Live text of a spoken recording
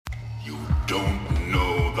don't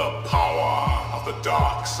know the power of the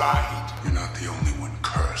dark side. You're not the only one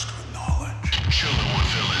cursed with knowledge. Chillin' with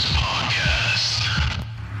Villains Podcast.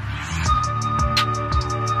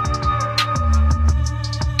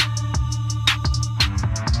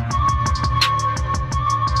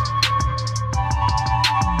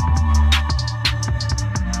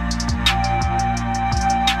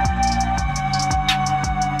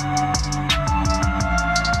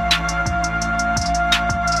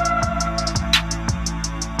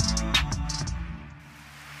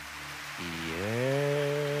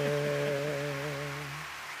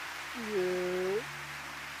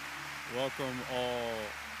 Welcome all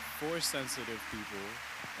Force-sensitive people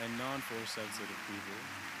and non-Force-sensitive people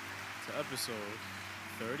to episode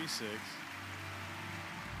 36.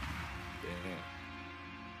 Damn.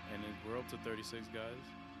 And we're up to 36, guys.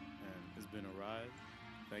 And it's been a ride.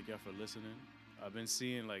 Thank y'all for listening. I've been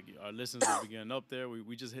seeing, like, our listens are getting up there.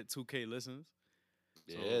 We just hit 2K listens.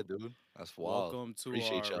 Yeah, dude. That's wild. Welcome to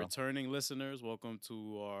Appreciate our y'all. returning listeners. Welcome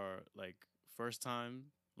to our, like, first time,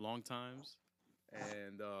 long times.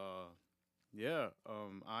 And,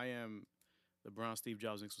 I am the Brown Steve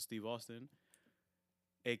Jobs mixed with Steve Austin,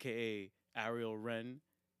 a.k.a. Ariel Wren,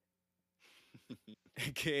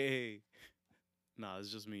 a.k.a.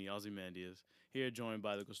 It's just me, Ozzy Mandias, here joined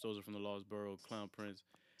by the Custoza from the Lost Borough, Clown Prince,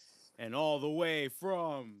 and all the way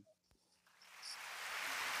from...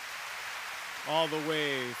 all the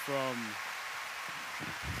way from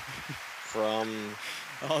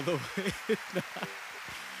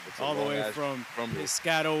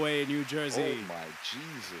Piscataway, New Jersey. Oh my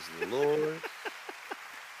Jesus, Lord!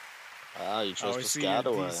 You chose Our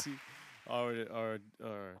Piscataway. DC, our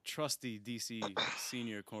trusty DC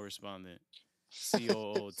senior correspondent,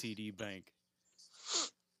 COO TD Bank,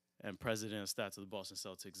 and president of stats of the Boston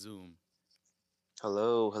Celtics, Zoom.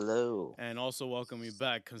 Hello. And also welcoming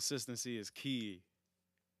back, consistency is key.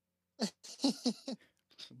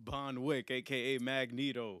 Bon Wick, a.k.a.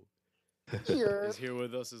 Magneto, is here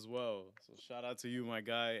with us as well. So shout out to you, my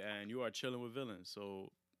guy, and you are chilling with villains.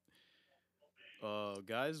 So,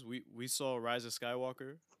 guys, we saw Rise of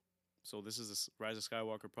Skywalker. So this is a Rise of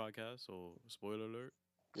Skywalker podcast. So spoiler alert.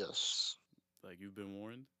 Yes. Like, you've been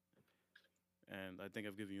warned. And I think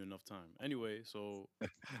I've given you enough time. Anyway, so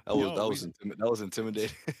That was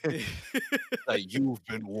intimidating. Like, you've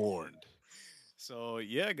been warned. So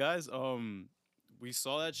yeah, guys, we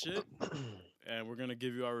saw that shit, and we're gonna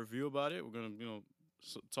give you our review about it. We're gonna,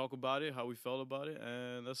 talk about it, how we felt about it,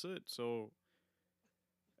 and that's it. So,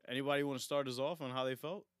 anybody want to start us off on how they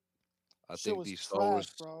felt? I Shit think was these Star Wars.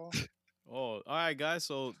 bro. Oh, all right, guys.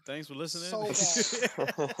 So thanks for listening.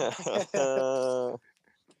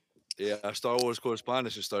 Yeah, our Star Wars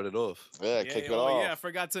correspondent should start it off. Yeah, kick it off. Yeah, I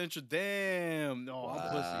forgot to intro. Damn, no,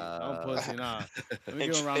 I'm pussy. Nah, let me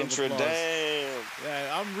give a round of Intro, applause. damn.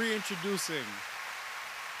 Yeah, I'm reintroducing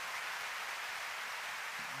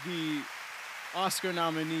the Oscar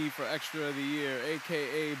nominee for Extra of the Year,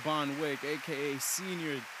 a.k.a. Bon Wick, a.k.a.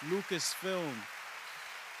 Senior Lucasfilm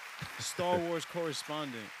Star Wars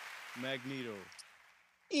correspondent, Magneto.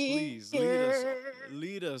 Please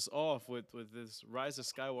lead us off with this Rise of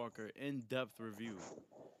Skywalker in-depth review.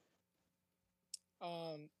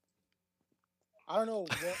 I don't know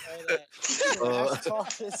what all that trash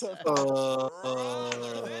talk is about.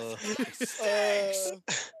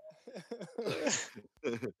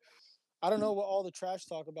 I don't know what all the trash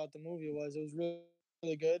talk about the movie was. It was really,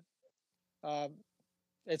 really good.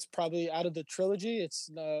 It's probably out of the trilogy. It's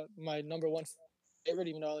my number one favorite,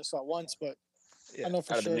 even though I only saw it once. But Yeah, I know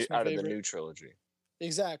for sure it's my out of favorite. the new trilogy.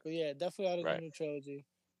 Exactly, yeah, definitely out of the new trilogy,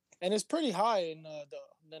 and it's pretty high in the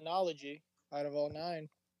nonology out of all 9.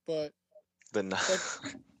 But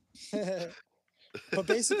but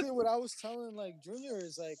basically, what I was telling like Junior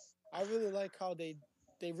is like I really like how they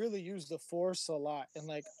really use the Force a lot, and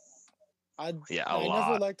like I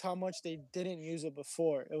never liked how much they didn't use it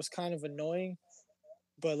before. It was kind of annoying,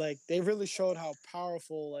 but like they really showed how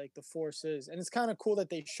powerful like the Force is, and it's kind of cool that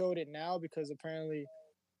they showed it now because apparently,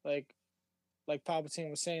 like Palpatine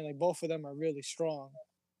was saying, like both of them are really strong.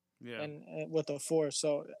 Yeah. And with the Force.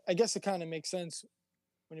 So I guess it kind of makes sense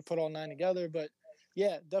when you put all 9 together. But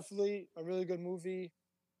yeah, definitely a really good movie.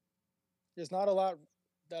 There's not a lot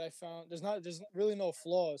that I found. There's really no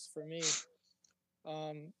flaws for me.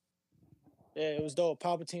 Yeah, it was dope.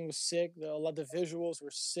 Palpatine was sick. The visuals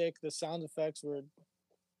were sick. The sound effects were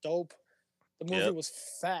dope. The movie was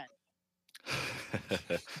fat.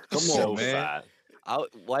 Come on, man. Fat.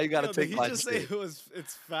 Why you gotta take did he my just shit? say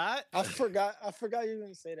it's fat? I forgot you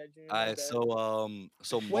didn't say that, Junior. All right, so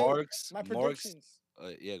Wait, Mark's predictions.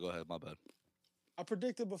 yeah, go ahead. My bad. I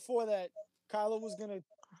predicted before that Kylo was gonna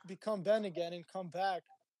become Ben again and come back,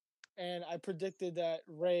 and I predicted that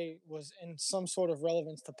Rey was in some sort of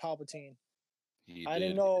relevance to Palpatine. I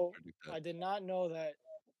didn't know. I did not know that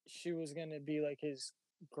she was gonna be like his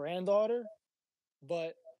granddaughter,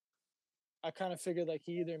 but I kind of figured like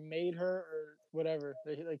he either made her or whatever.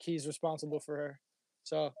 Like he's responsible for her.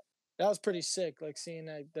 So that was pretty sick. Like seeing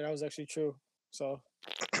that was actually true. So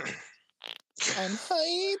I'm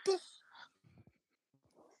hype.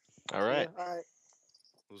 All right. Yeah, all right.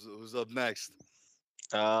 Who's up next?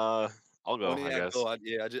 I'll go. I guess. Go. I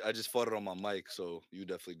just fought it on my mic, so you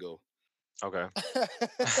definitely go. Okay.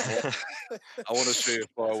 I want to stay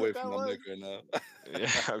far away from my mic right now. Yeah.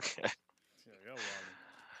 Okay.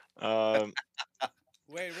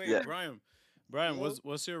 Wait, Yeah. Brian,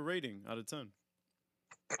 what's your rating out of 10?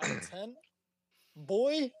 Out of 10?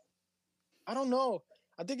 Boy, I don't know.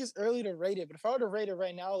 I think it's early to rate it, but if I were to rate it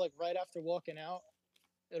right now, like right after walking out,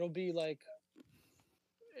 it'll be like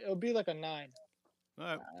a 9. All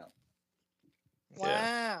right.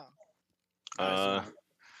 Wow. Yeah.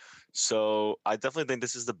 So I definitely think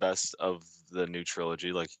this is the best of the new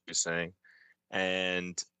trilogy, like you were saying.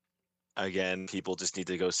 And again, people just need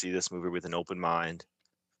to go see this movie with an open mind.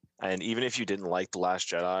 And even if you didn't like The Last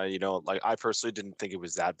Jedi, like I personally didn't think it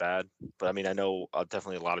was that bad. But I mean, I know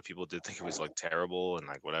definitely a lot of people did think it was like terrible and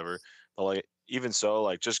like whatever. But like even so,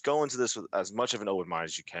 like just go into this with as much of an open mind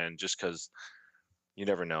as you can, just because you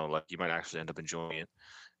never know. Like you might actually end up enjoying it.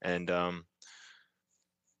 And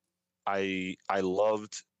I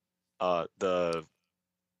loved the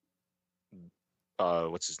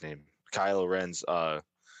what's his name? Kylo Ren's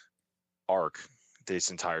arc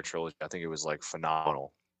this entire trilogy. I think it was like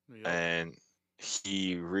phenomenal. Yep. And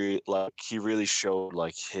he really showed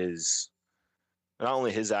like his not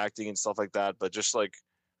only his acting and stuff like that, but just like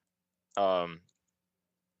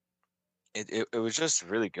it was just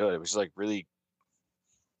really good. It was like really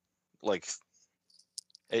like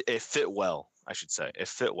it fit well, I should say. It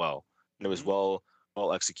fit well. And it was well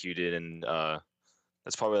executed, and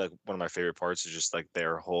that's probably like one of my favorite parts is just like the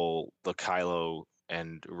Kylo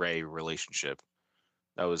and Rey relationship.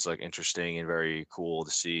 That was like interesting and very cool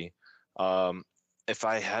to see. If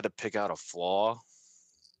I had to pick out a flaw,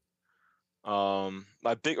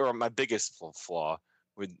 my biggest flaw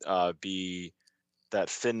would be that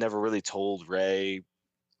Finn never really told Rey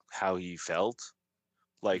how he felt.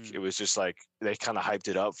 Like it was just like they kind of hyped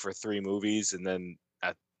it up for 3 movies, and then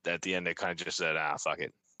at the end they kind of just said, fuck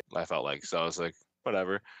it. I felt like so I was like,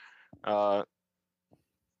 whatever. That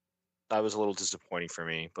was a little disappointing for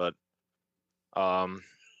me, but and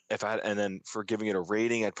then for giving it a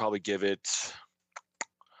rating, I'd give it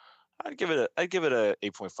a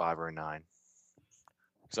 8.5 or a 9.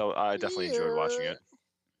 So I definitely enjoyed watching it.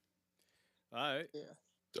 All right. Yeah.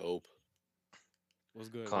 Dope. What's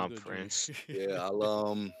good? Prince. Yeah,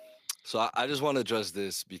 so I just want to address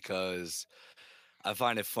this because I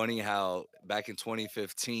find it funny how back in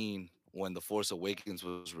 2015, when The Force Awakens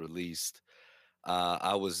was released,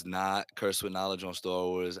 I was not cursed with knowledge on Star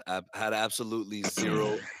Wars. I had absolutely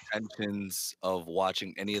zero intentions of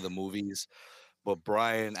watching any of the movies. But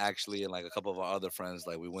Brian actually and like a couple of our other friends,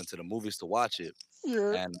 like we went to the movies to watch it.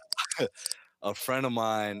 Yeah. And a friend of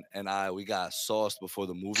mine and we got sauced before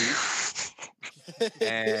the movie.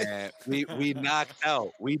 And we knocked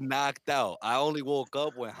out. We knocked out. I only woke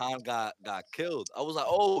up when Han got killed. I was like,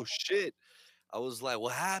 oh shit. I was like,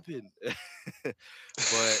 what happened?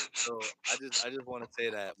 But so I just want to say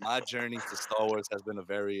that my journey to Star Wars has been a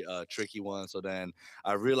very tricky one. So then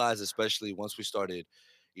I realized, especially once we started,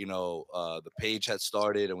 the page had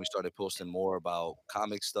started and we started posting more about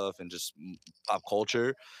comic stuff and just pop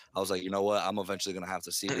culture. I was like, you know what? I'm eventually gonna have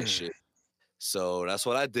to see this shit. So that's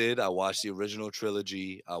what I did. I watched the original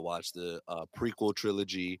trilogy. I watched the prequel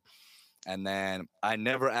trilogy. And then I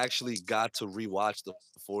never actually got to rewatch The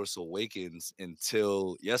Force Awakens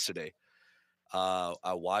until yesterday. I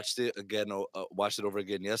watched it over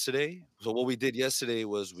again yesterday. So what we did yesterday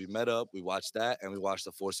was we met up, we watched that, and we watched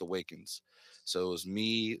The Force Awakens. So it was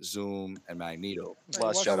me, Zoom, and Magneto.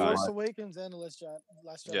 Last Jedi. Force Awakens and Last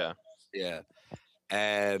Jedi. Yeah.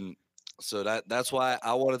 And so that's why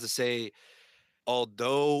I wanted to say,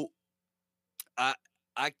 although I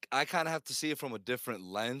kind of have to see it from a different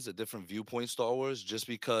lens, a different viewpoint, Star Wars, just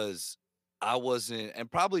because I wasn't,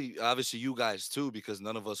 and probably obviously you guys too, because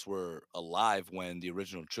none of us were alive when the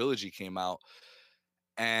original trilogy came out.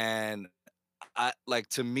 And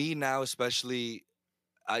to me now, especially,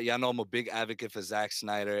 I know I'm a big advocate for Zack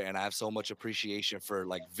Snyder, and I have so much appreciation for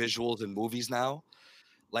like visuals in movies now.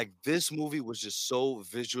 Like this movie was just so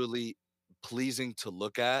visually pleasing to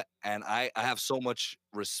look at, and I have so much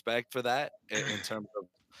respect for that in terms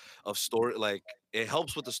of story, like it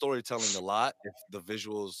helps with the storytelling a lot if the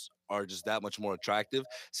visuals are just that much more attractive.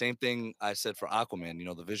 Same thing I said for Aquaman. You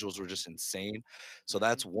know, the visuals were just insane. So Mhm.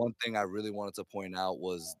 that's one thing I really wanted to point out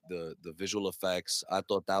was the visual effects. I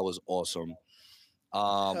thought that was awesome.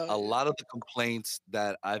 Hell A yeah. lot of the complaints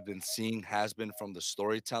that I've been seeing has been from the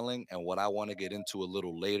storytelling, and what I want to get into a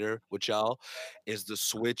little later with y'all is the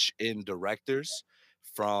switch in directors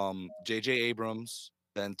from J.J. Abrams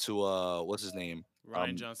then to what's his name,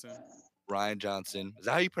 Ryan um, Johnson. Ryan Johnson. Is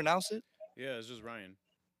that how you pronounce it? Yeah, it's just Ryan.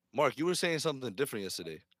 Mark, you were saying something different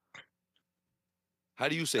yesterday. How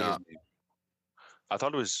do you say his Uh, name? I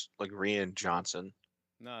thought it was like Rian Johnson.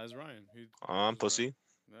 Nah, it's Ryan. I'm It's Ryan. pussy.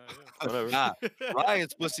 Whatever. Nah,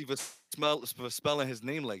 Ryan's pussy for spelling his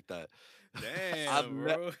name like that. I've Damn,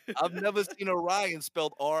 ne- bro. I've never seen a Ryan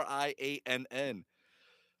spelled Riann.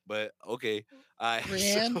 But okay, I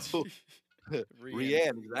Rand. so Rian.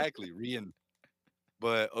 Rian exactly Rian.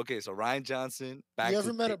 But okay, so Ryan Johnson You back to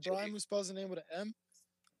ever met a JJ. Brian who spells the name with an M?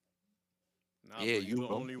 Nah, Yeah, bro, you you the know.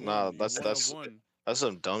 only Nah, one. You that's one of that's one. that's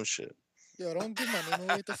some dumb shit. Yo, don't give my name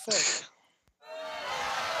away. What the fuck?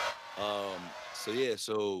 So yeah,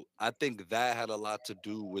 so I think that had a lot to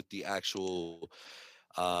do with the actual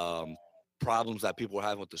um problems that people were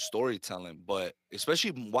having with the storytelling. But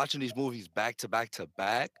especially watching these movies back to back to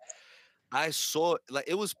back, I saw like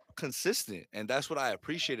it was consistent, and that's what I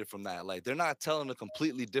appreciated from that. Like they're not telling a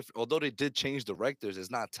completely different, although they did change directors, it's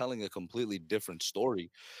not telling a completely different story.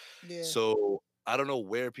 Yeah. So I don't know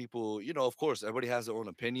where people, of course, everybody has their own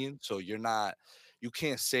opinion. So you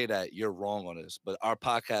can't say that you're wrong on this. But our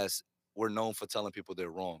podcast, we're known for telling people they're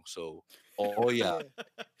wrong. So, oh yeah, Yeah.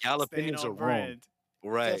 y'all Staying opinions are on wrong, brand.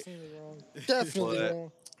 right? Definitely wrong. Definitely But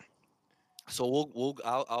wrong.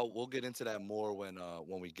 so we'll get into that more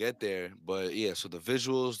when we get there. But yeah, so the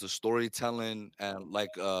visuals, the storytelling, and like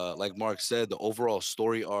Mark said, the overall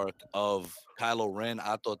story arc of Kylo Ren,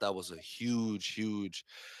 I thought that was a huge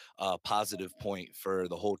positive point for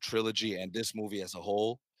the whole trilogy and this movie as a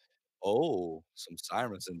whole. Oh, some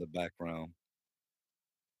sirens in the background.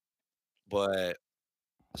 But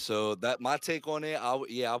so that my take on it,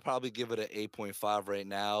 I'll probably give it an 8.5 right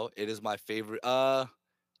now. It is my favorite.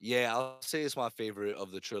 Yeah, I'll say it's my favorite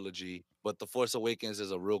of the trilogy, but The Force Awakens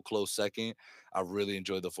is a real close second. I really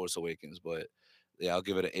enjoyed The Force Awakens, but yeah, I'll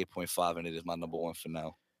give it an 8.5 and it is my number one for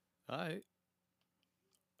now. All right.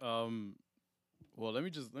 Um. Well, let me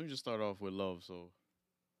just start off with love. So,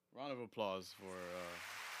 round of applause for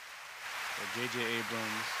J.J.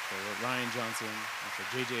 Abrams, for Ryan Johnson, and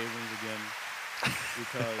for J.J. Abrams again,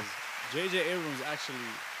 because J.J. Abrams actually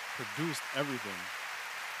produced everything.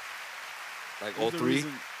 Like He's all the three.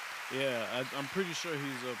 reason. Yeah, I'm pretty sure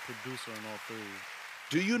he's a producer on all three.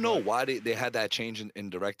 Do you know But why they had that change in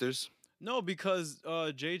directors? no, because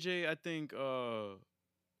JJ,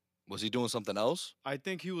 Was he doing something else? I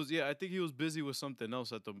think he was, yeah, I think he was busy with something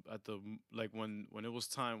else like when it was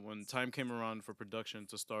time, when time came around for production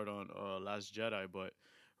to start on Last Jedi. But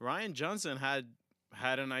Ryan Johnson had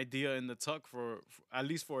an idea in the tuck for at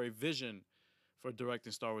least for a vision for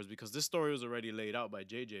directing Star Wars, because this story was already laid out by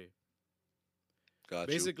JJ. Got you.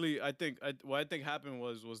 Basically, what I think happened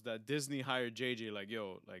was that Disney hired JJ, like,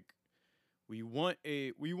 yo, like, we want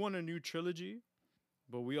a new trilogy,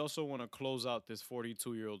 but we also want to close out this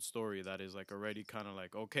 42-year-old story that is like already kind of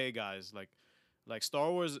like, okay, guys, like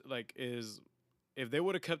Star Wars, like, is, if they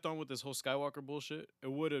would have kept on with this whole Skywalker bullshit, it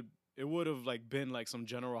would have like been like some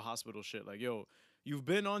General Hospital shit. Like, yo, you've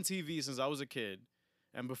been on TV since I was a kid,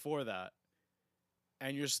 and before that,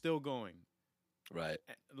 and you're still going. Right.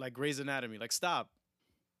 Like Grey's Anatomy. Like, stop.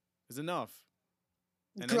 It's enough.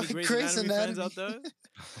 And any Grey's Grey's Anatomy fans Anatomy. out there,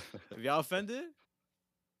 if y'all offended,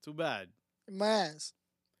 too bad. My ass.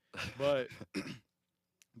 But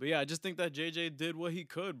but yeah, I just think that JJ did what he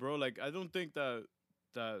could, bro. Like, I don't think that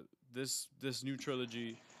this new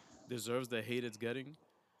trilogy deserves the hate it's getting,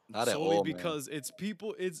 Not at solely all, man. because it's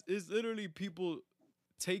literally people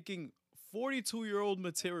taking 42-year-old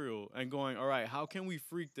material and going, all right, how can we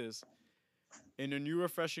freak this in a new,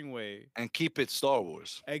 refreshing way? And keep it Star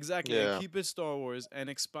Wars. Exactly, and Yeah. keep it Star Wars and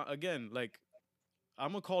expand again. Like,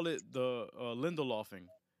 I'm gonna call it the Lindelofing,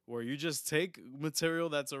 where you just take material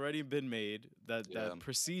that's already been made Yeah. that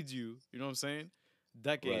precedes you. You know what I'm saying? Right.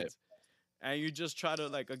 Decades, and you just try to,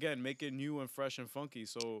 like, again, make it new and fresh and funky.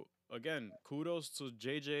 So again, kudos to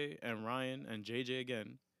JJ and Ryan and JJ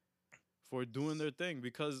again for doing their thing,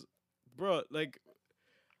 because, bro, like,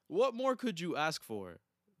 what more could you ask for?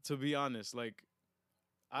 To be honest, like,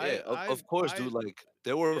 Yeah, I of I course, I dude. Like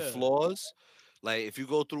there were yeah. flaws. Like if you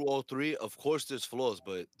go through all three, of course there's flaws,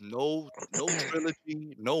 but no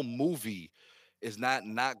trilogy, no movie is not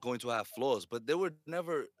going to have flaws, but there were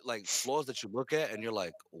never like flaws that you look at and you're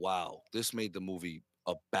like, wow, this made the movie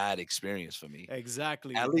a bad experience for me.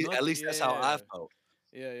 Exactly. At least that's how I felt.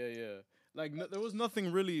 Yeah. Like there was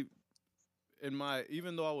nothing really in my.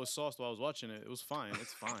 Even though I was sauced while I was watching it, it was fine.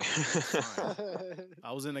 It's fine. It's fine.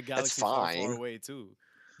 I was in a galaxy far, far away too,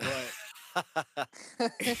 but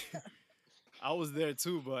I was there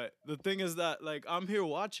too. But the thing is that like I'm here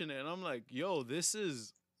watching it and I'm like, yo, this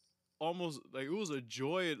is almost like it was a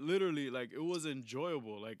joy. Literally, like it was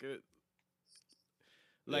enjoyable. Like it,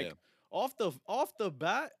 like Yeah. off the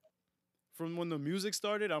bat. From when the music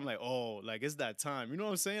started, I'm like, oh, like it's that time. You know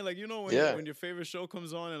what I'm saying? Like, you know when your favorite show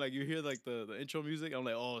comes on and like you hear like the intro music, I'm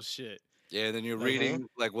like, oh shit. Yeah, and then you're reading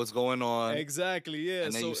like what's going on. Exactly, yeah.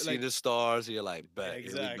 And then so, you see like, the stars, and you're like, bet,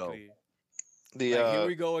 exactly. Here we go. Here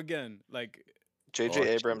we go again. Like J.J.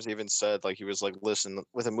 Abrams even said, like, he was like, listen,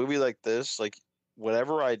 with a movie like this, like,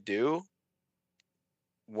 whatever I do,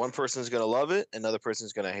 one person's gonna love it, another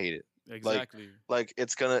person's gonna hate it. Exactly. Like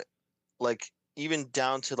it's gonna, like, even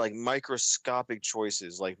down to like microscopic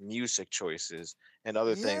choices, like music choices and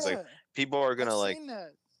other things. Like people are gonna like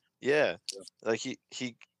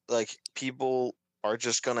he like people are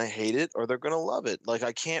just gonna hate it or they're gonna love it. Like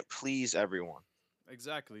I can't please everyone.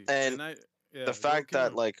 Exactly. And the fact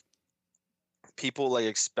that like people like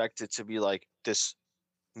expect it to be like this,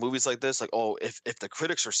 movies like this, like, oh, if the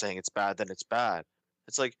critics are saying it's bad, then it's bad.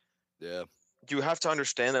 It's like, yeah, you have to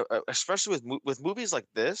understand that, especially with movies like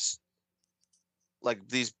this, like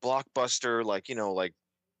these blockbuster, like, you know, like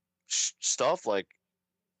stuff, like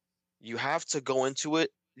you have to go into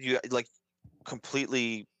it, you like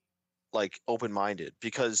completely like open-minded,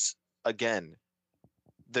 because again,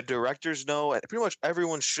 the directors know, and pretty much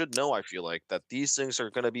everyone should know, I feel like, that these things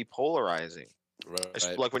are going to be polarizing.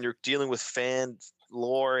 Right. Like when you're dealing with fan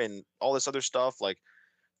lore and all this other stuff, like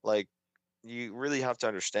you really have to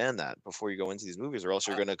understand that before you go into these movies, or else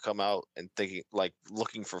you're going to come out and thinking, like,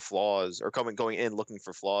 looking for flaws, or going in looking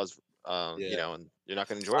for flaws, you know, and you're not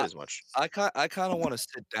going to enjoy it as much. I kind of want to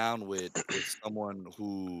sit down with someone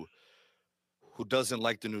who doesn't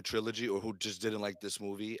like the new trilogy or who just didn't like this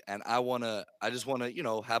movie, and I just want to, you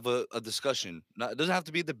know, have a discussion. It doesn't have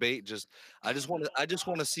to be a debate. I just want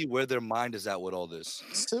to see where their mind is at with all this,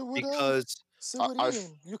 sit with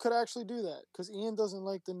Ian. You could actually do that, because Ian doesn't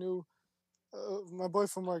like the new. My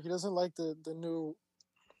boyfriend Mark, he doesn't like the new.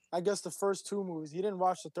 I guess the first two movies. He didn't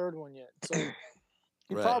watch the third one yet, so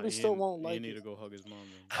he probably still won't like it. You need to go hug his mom.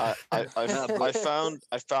 Then. I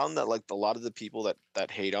found that like a lot of the people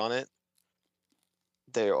that hate on it,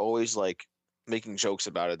 they're always like making jokes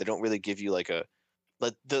about it. They don't really give you like a,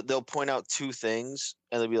 like they'll point out two things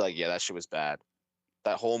and they'll be like, yeah, that shit was bad.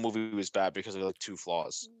 That whole movie was bad because of like two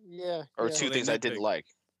flaws. Yeah. Or two things I didn't like.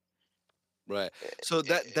 Right. So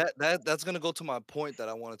that's gonna go to my point that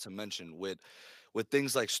I wanted to mention with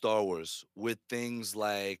things like Star Wars, with things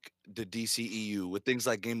like the DCEU, with things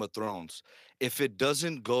like Game of Thrones. If it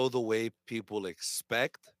doesn't go the way people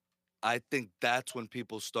expect, I think that's when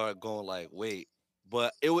people start going like, wait.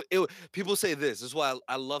 But people say this is why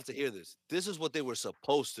I love to hear this. This is what they were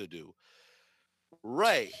supposed to do.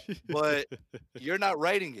 Right. But you're not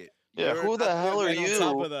writing it. Yeah, who the hell are you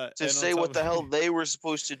to say what the hell they were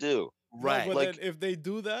supposed to do? Right. No, but like, then if they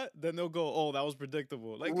do that, then they'll go, "Oh, that was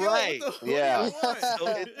predictable." Like, right? Yeah.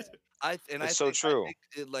 It's so true.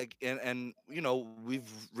 And you know, we've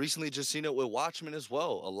recently just seen it with Watchmen as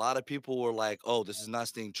well. A lot of people were like, "Oh, this is not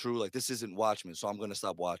staying true. Like, this isn't Watchmen, so I'm gonna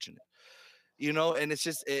stop watching it." You know, and it's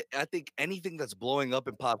just, I think anything that's blowing up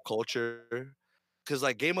in pop culture. Because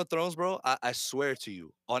like Game of Thrones, bro, I swear to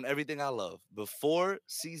you, on everything I love, before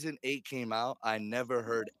season 8 came out, I never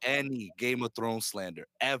heard any Game of Thrones slander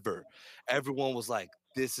ever. Everyone was like,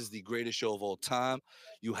 this is the greatest show of all time.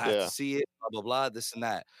 You have to see it, blah, blah, blah, this and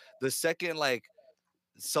that. The second, like,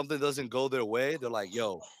 something doesn't go their way, they're like,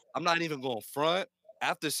 yo, I'm not even going front.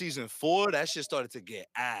 After season 4, that shit started to get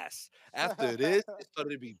ass. After this, it started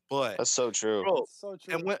to be butt. That's so true. Bro, that's so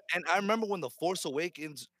true. And I remember when The Force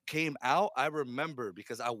Awakens came out, I remember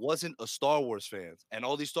because I wasn't a Star Wars fan. And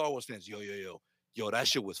all these Star Wars fans, yo, that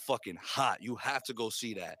shit was fucking hot. You have to go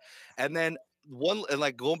see that. And then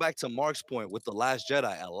like going back to Mark's point with The Last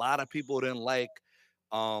Jedi, a lot of people didn't like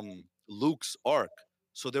Luke's arc.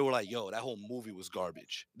 So they were like, yo, that whole movie was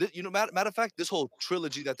garbage. Matter of fact, this whole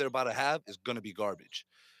trilogy that they're about to have is going to be garbage.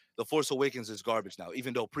 The Force Awakens is garbage now,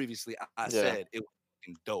 even though previously I said it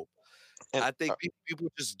was dope. And I think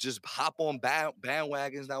people just hop on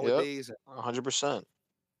bandwagons nowadays. 100%.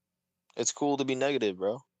 It's cool to be negative,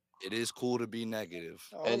 bro. It is cool to be negative.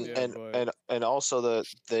 And also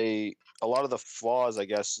a lot of the flaws, I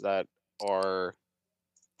guess, that are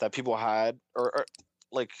that people had, or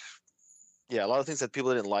like, yeah, a lot of things that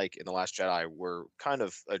people didn't like in the Last Jedi were kind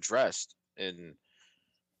of addressed in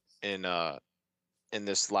uh in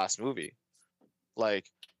this last movie. Like,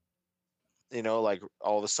 like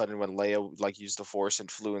all of a sudden when Leia like used the Force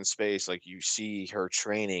and flew in space, like you see her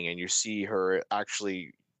training and you see her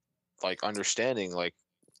actually like understanding like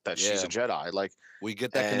that she's Yeah. a Jedi. Like We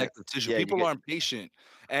get that and connective tissue. yeah, you People get aren't patient,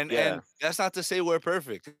 and yeah. that's not to say we're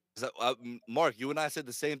perfect. 'Cause, Mark, you and I said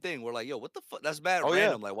the same thing. We're like, yo, what the fuck? That's bad Oh yeah,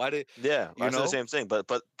 random. Like, why did yeah. you I said the know? same thing, but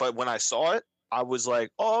when I saw it, I was like,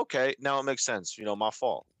 oh okay, now it makes sense. My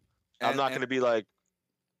fault. I'm not And gonna be like,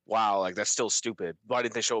 wow, like that's still stupid. Why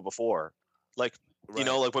didn't they show it before? Like, right,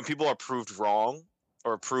 like when people are proved wrong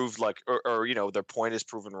or proved like or their point is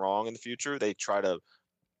proven wrong in the future, they try to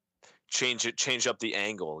change up the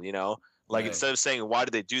angle, Like right. instead of saying why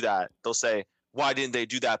did they do that, they'll say why didn't they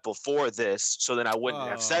do that before this? So then I wouldn't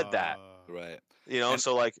have said that. Right. And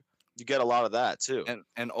So like you get a lot of that too.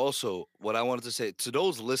 and also what I wanted to say to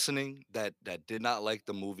those listening that did not like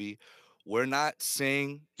the movie, we're not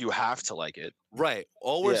saying You have to like it. right.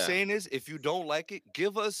 All we're Yeah. saying is if you don't like it,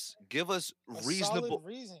 give us A reasonable solid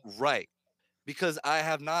reason. right. Because I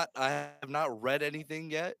have not read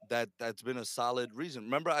anything yet that's been a solid reason.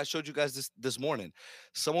 Remember, I showed you guys this morning.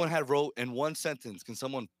 Someone had wrote in one sentence. Can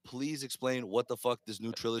someone please explain what the fuck this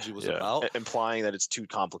new trilogy was Yeah. about? Implying that it's too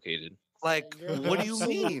complicated. Like, You're an what do you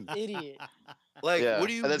absolute mean? Idiot. Like, Yeah. what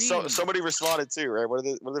do you And then mean? somebody responded too, right? What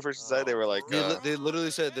did the person say? They were like, They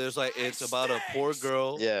literally said there's like it's about a poor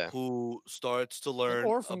girl Yeah. who starts to An learn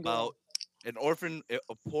orphan girl. about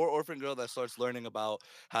a poor orphan girl that starts learning about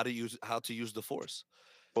how to use the Force.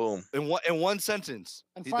 boom. In one sentence.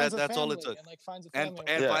 And finds a That's all it family, took. and like finds a And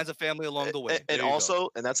family. and Yeah. finds a family along the way. And There you go. also,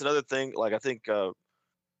 and that's another thing, like I think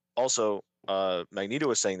also Magneto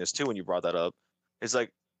was saying this too when you brought that up. It's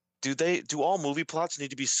like, do all movie plots need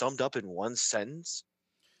to be summed up in one sentence?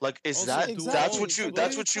 Like, is Also, that do that's all- what you what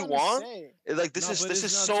that's are what you trying to want? say? Like this No, is but this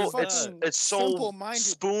it's is not so just that. it's so Simple-minded.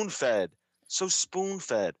 spoon fed, so spoon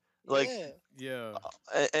fed. Like, Yeah. Yeah.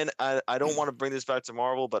 and I don't want to bring this back to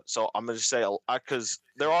Marvel, but so I'm gonna just say because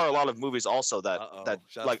there are a lot of movies also that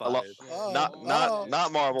Shots like a lot. fired. Oh,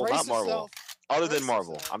 Not Marvel, brace not Marvel. yourself. Other than Brace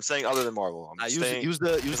Marvel, yourself. I'm saying other than Marvel. I'm Use saying use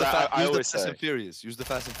the 'cause I always Fast say. and Furious. Use the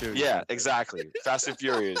Fast and Furious. Yeah, exactly. Fast and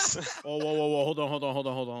Furious. Oh, whoa. Hold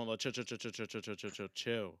on.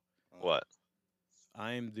 Chill. What?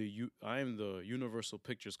 I am the Universal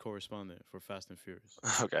Pictures correspondent for Fast and Furious.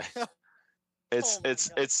 Okay. It's Oh my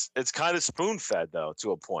God. it's kind of spoon fed though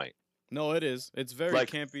to a point. No, it is. It's very Like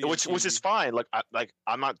campy. which and is cheesy. fine. Like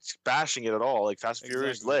I'm not bashing it at all. Like Fast and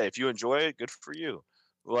Furious, Exactly. if you enjoy it, good for you.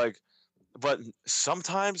 Like, but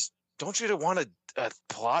sometimes don't you want a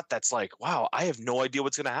plot that's like, wow, I have no idea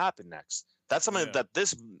what's gonna happen next. That's something Yeah. that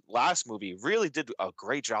this last movie really did a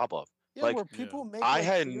great job of. Yeah, Like, where people make. I like,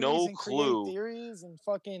 had theories no and create clue. Theories and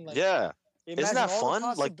fucking like. Yeah, imagine isn't that all the fun?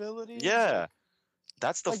 Like, possibilities, yeah, like-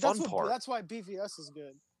 that's the like, fun that's part. That's why BVS is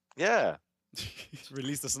good. Yeah,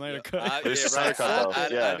 Release the Snyder Yeah, cut. It's the Snyder Cut, though, I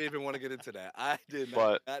yeah. didn't even want to get into that. I did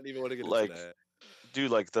But, not even want to get like, into that.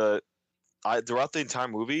 dude, like throughout the entire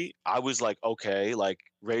movie, I was like, okay, like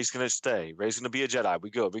Rey's gonna stay. Rey's gonna be a Jedi. We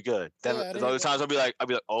good. Then Yeah, I the other didn't- times I'll be like,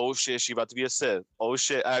 oh shit, she about to be a Sith. Oh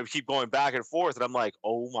shit, I keep going back and forth, and I'm like,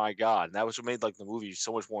 oh my god, and that was what made like the movie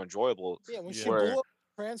so much more enjoyable. Yeah, when she Yeah. Where- blew up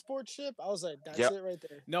the transport ship, I was like, that's Yep. it right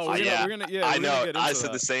there. No, I we're gonna know. we're gonna get I into said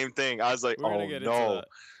that. the same thing. I was like, We're gonna oh get into no, that.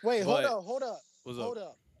 Wait, But- hold up. What's Hold up?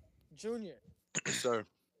 up. Junior, Yes, sir.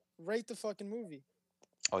 rate the fucking movie.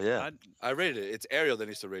 oh yeah, I rated it. It's Ariel that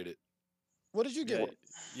needs to rate it. What did you give Yeah, it?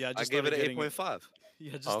 yeah. I just gave it started an getting- 8.5.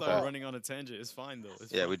 Yeah, just Okay. started running on a tangent. It's fine though.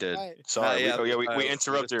 It's yeah, fine. we did. Alright. Sorry, yeah, we we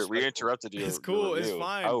interrupted. We disrespectful. interrupted you. It's cool, it's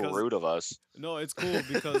fine, Oh, 'cause- rude of us. No, it's cool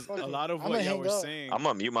because a Fuck it. lot of I'ma what y'all hang were up. saying. I'm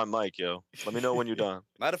gonna mute my mic, yo. Let me know when you're done.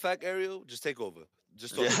 Matter of fact, Ariel, just take over.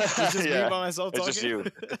 Just Yeah. talk. It's just Yeah, me by myself it's talking. just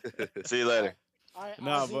you. See you later. All right,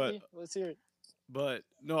 Nah, Ozzy, let's hear it. But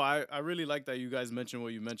no, I really like that you guys mentioned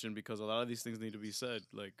what you mentioned because a lot of these things need to be said.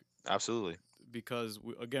 Like Absolutely. because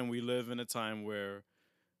we live in a time where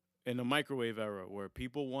in a microwave era where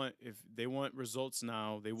people want if they want results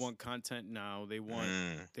now, they want content now, they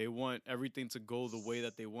want everything to go the way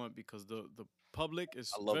that they want because the public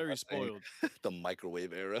is I love very that thing. spoiled. The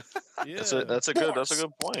microwave era. Yeah. That's a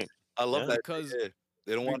good point. I love Yeah. that Because- yeah.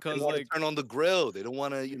 They don't want because, to like- turn on the grill. They don't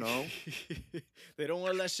want to, they don't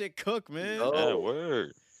want to let shit cook, man. No. Yeah,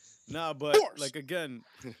 word. Nah, but course. like again,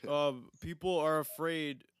 people are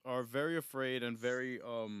very afraid and very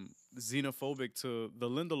xenophobic to the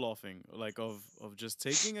Lindelofing, like of just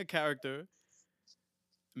taking a character,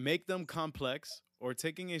 make them complex, or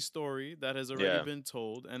taking a story that has already Yeah. been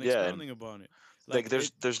told and Yeah, and- expounding upon it. Like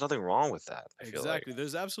there's nothing wrong with that. I feel like. Exactly.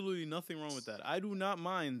 There's absolutely nothing wrong with that. I do not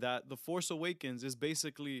mind that The Force Awakens is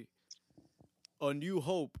basically A New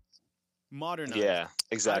Hope modernized. Yeah,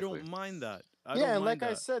 exactly. I don't mind that. Yeah, and like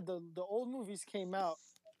I said, the old movies came out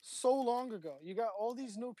so long ago. You got all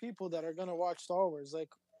these new people that are gonna watch Star Wars. Like,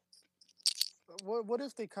 what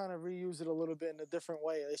if they kind of reuse it a little bit in a different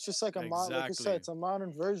way? It's just like a like you said, it's a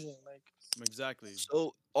modern version. Like, exactly.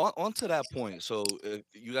 So on to that point. So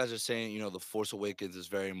you guys are saying, The Force Awakens is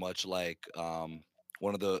very much like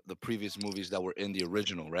one of the previous movies that were in the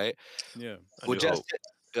original, right? Yeah.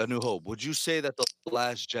 A New Hope. Would you say that The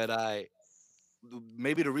Last Jedi,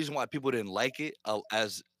 maybe the reason why people didn't like it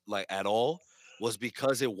as like at all was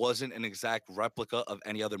because it wasn't an exact replica of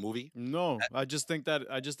any other movie? No, I just think that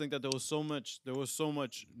there was so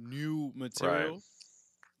much new material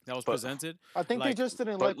that was presented. I think they just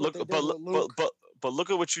didn't like what they did with Luke. But look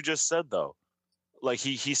at what you just said though. Like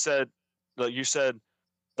he said, like you said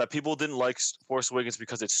that people didn't like Force Awakens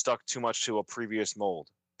because it stuck too much to a previous mold.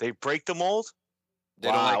 They break the mold.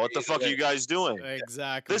 Wow, what the fuck are you guys doing?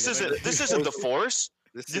 Exactly. This isn't the Force.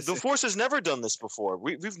 The Force has never done this before.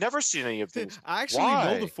 We've never seen any of these. I actually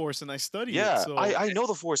know the Force and I study it. So. I know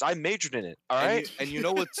the Force. I majored in it. All right. And you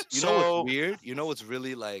know what's what's weird? You know what's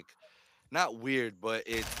really like not weird, but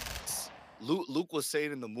it's Luke was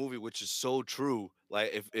saying in the movie, which is so true.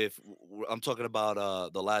 Like if I'm talking about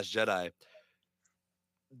The Last Jedi.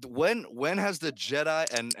 When has the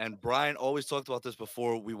Jedi and Brian always talked about this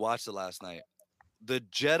before we watched it last night? The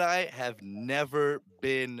Jedi have never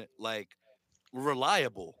been like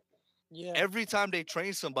reliable. Yeah. Every time they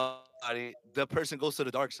train somebody, the person goes to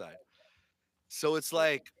the dark side. So it's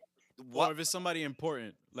like, or if it's somebody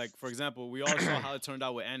important, like for example, we all saw how it turned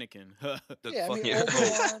out with Anakin.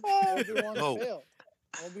 Obi-Wan failed.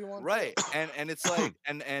 Obi-Wan right, and it's like,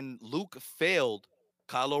 and Luke failed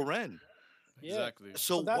Kylo Ren. Yeah. Exactly.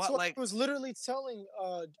 So that's what I was literally telling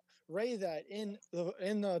Rey that in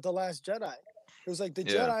the Last Jedi. It was like the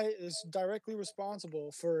Jedi is directly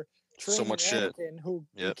responsible for training so much Anakin, who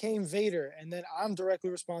became Vader, and then I'm directly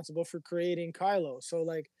responsible for creating Kylo. So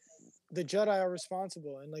like, the Jedi are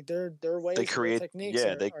responsible, and like their ways, they create techniques.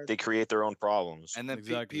 They create their own problems. And then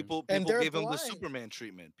people gave him the Superman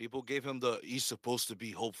treatment. People gave him he's supposed to be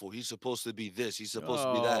hopeful. He's supposed to be this. He's supposed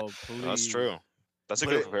to be that. Please. That's true. That's a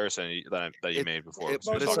good comparison that you made before.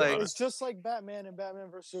 It's just like Batman and Batman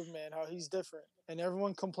vs Superman, how he's different, and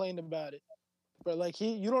everyone complained about it. But like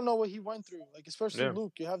you don't know what he went through. Like especially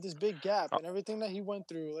Luke, you have this big gap, and everything that he went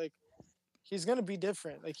through. Like he's gonna be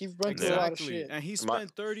different. Like he went through a lot of shit. And he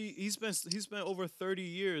spent over 30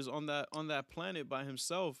 years on that planet by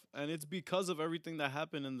himself, and it's because of everything that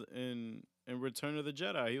happened in Return of the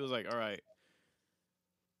Jedi. He was like, all right.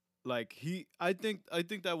 Like I think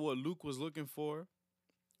that what Luke was looking for.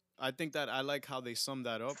 I think that I like how they summed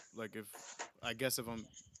that up. Like if I'm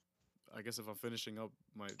finishing up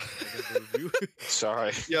my review.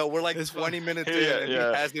 Sorry. Yeah, we're like 20 minutes in and he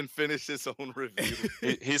hasn't finished his own review.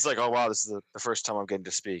 He's like, oh wow, this is the first time I'm getting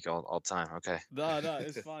to speak all time. Okay. No,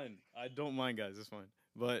 it's fine. I don't mind, guys. It's fine.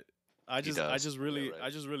 But I just really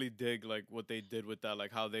dig like what they did with that,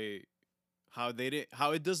 like it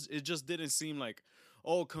just didn't seem like,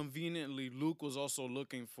 oh, conveniently Luke was also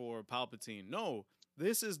looking for Palpatine. No.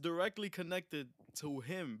 This is directly connected to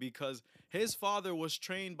him because his father was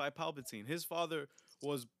trained by Palpatine. His father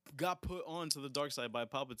got put on to the dark side by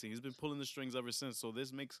Palpatine. He's been pulling the strings ever since. So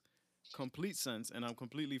this makes complete sense, and I'm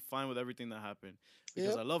completely fine with everything that happened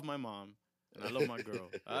because I love my mom and I love my girl.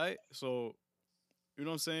 All right, so you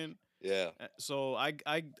know what I'm saying? Yeah. So I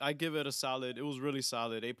give it a solid. It was really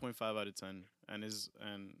solid, 8.5 out of 10, and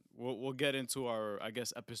we'll get into our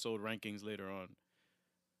episode rankings later on.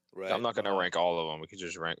 Right. I'm not gonna rank all of them. We could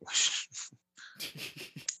just rank.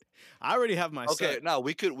 I already have my okay. set. No,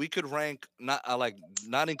 we could rank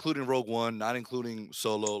not including Rogue One, not including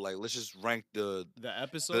Solo. Like let's just rank the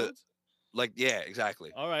episodes.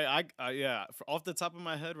 Exactly. All right. Off the top of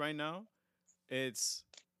my head right now, it's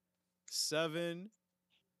 7,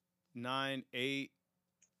 9, 8,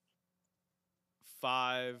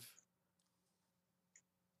 5.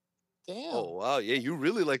 Damn. Oh wow, yeah, you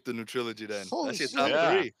really like the new trilogy then. Holy That's your shit.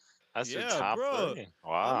 top 3. That's your top 3.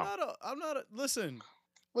 Wow. I'm not a listen.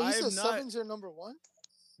 Well, you said 7's your number 1?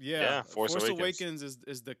 Yeah. Force Awakens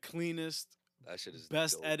is the cleanest, that shit is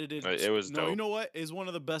best dope. edited. It was dope. You know what? It's one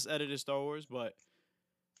of the best edited Star Wars, but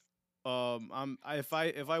if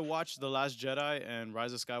I watch The Last Jedi and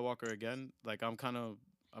Rise of Skywalker again, like I'm kind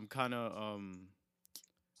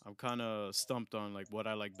of stumped on like what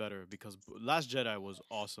I like better because Last Jedi was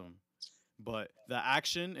awesome, but the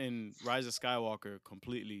action in Rise of Skywalker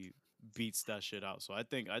completely beats that shit out. So I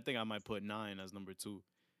think I might put 9 as number 2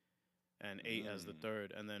 and 8 as the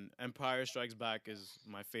third, and then Empire Strikes Back is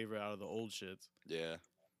my favorite out of the old shits. Yeah,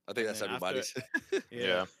 I think And that's then everybody's.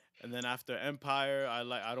 Yeah. And then after Empire,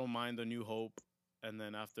 I don't mind A New Hope. And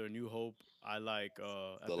then after A New Hope, I like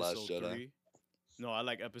The Last episode Jedi. 3. No, I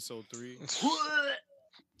like episode 3.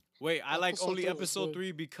 Wait, I like Episode only 3 was episode good.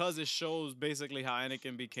 3 because it shows basically how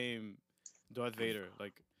Anakin became Darth Vader.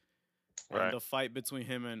 Like, Right. and the fight between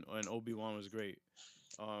him and Obi-Wan was great.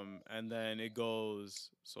 And then it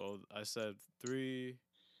goes, so I said 3,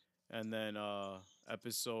 and then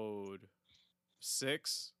episode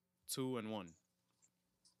 6, 2, and 1.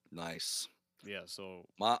 Nice. Yeah, so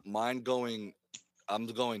I'm going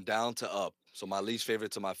down to up. So my least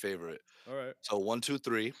favorite to my favorite. all right. So 1, 2,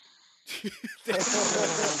 3.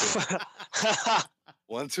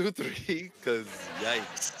 1, 2, 3. Cause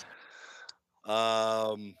yikes.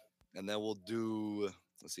 And then we'll do.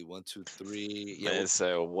 Let's see. 1, 2, 3. Yeah. Man,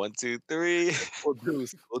 so 1, 2, 3.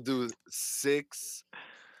 We'll do 6,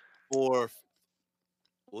 4.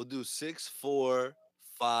 We'll do 6, 4,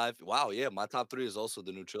 5. Wow. Yeah. My top 3 is also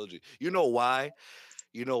the new trilogy. You know why?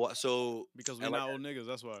 You know what? So Because we're and not old niggas,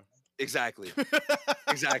 that's why. exactly.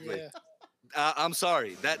 Exactly. Yeah. I'm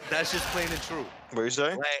sorry. That's just plain and true. What are you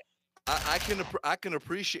saying? Like, I can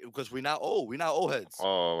appreciate because we're not old. We're not old heads.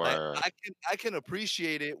 Oh, Like, right. I can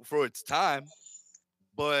appreciate it for its time,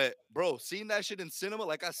 but bro, seeing that shit in cinema,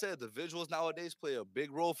 like I said, the visuals nowadays play a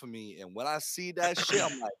big role for me. And when I see that shit,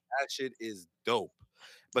 I'm like, that shit is dope.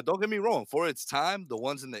 But don't get me wrong, for its time, the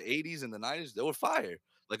ones in the 80s and the 90s, they were fire.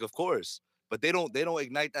 Like, of course. But they don't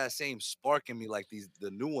ignite that same spark in me like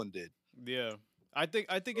the new one did. Yeah. I think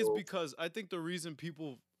it's because I think the reason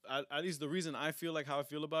people at least the reason I feel like how I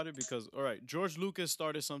feel about it, because all right, George Lucas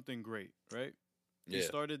started something great, right? He Yeah.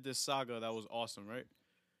 started this saga that was awesome, right?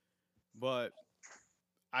 But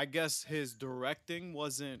I guess his directing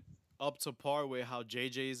wasn't up to par with how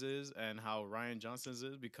JJ's is and how Ryan Johnson's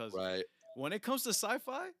is, because Right. when it comes to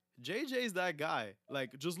sci-fi, JJ's that guy.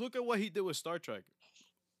 Like, just look at what he did with Star Trek.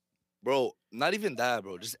 Bro, not even that,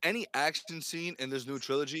 bro. Just any action scene in this new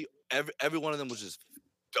trilogy, every one of them was just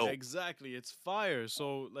dope. Exactly, it's fire.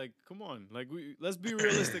 So, like, come on, like, let's be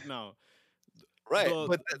realistic now. Right. the-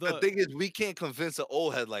 But the the- thing is, we can't convince an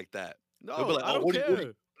old head like that. No, They'll be like, I "Oh, don't what do you- care. what do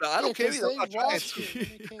you-" No, I don't care 'cause either. I'm they not trying watched to. it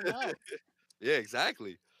when it came out. Yeah,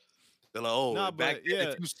 exactly. They're like, oh, Nah, back but then,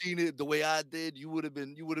 yeah. if you seen it the way I did, you would have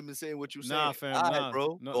been saying what you Nah, saying. fam, All right, nah,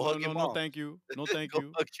 bro. no, Go no, hug no, your no, mom. thank you, no, thank Go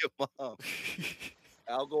you. hug your mom.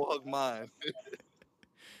 I'll go hug mine.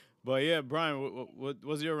 But yeah, Brian,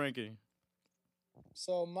 what's your ranking?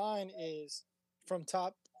 So mine is from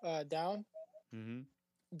top down. Mm-hmm.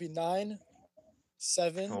 Be 9,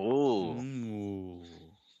 7. Ooh. Ooh.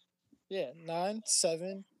 Yeah, 9,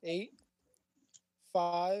 7, 8,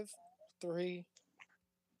 5, 3,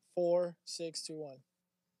 4, 6, 2, 1.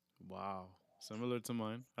 Wow, similar to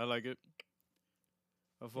mine. I like it.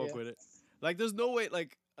 I fuck Yeah. with it. Like, there's no way.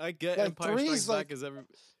 Like, I get Like, Empire 3 Strikes is, Back like- is every.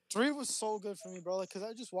 3 was so good for me, bro. Like, cause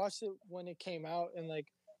I just watched it when it came out, and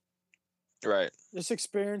like Right. just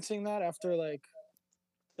experiencing that after like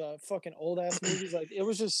the fucking old ass movies, like it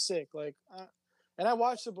was just sick. Like, and I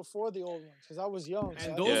watched it before the old ones because I was young. so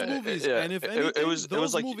And I those didn't- Yeah, movies, yeah, and if it anything, was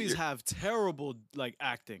those like movies you're- have terrible like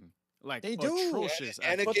acting, like They do. atrocious.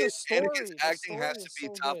 acting. But the Anakin's story- acting the has story to is be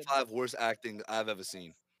so top good. 5 worst acting I've ever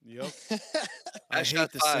seen. Yep. I That hate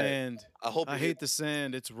shot's the fire. sand. I hope I it hate the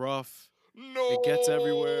sand. It's rough. No. It gets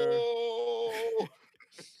everywhere.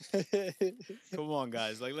 Come on,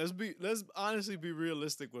 guys. Like, let's honestly be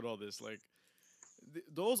realistic with all this. Like,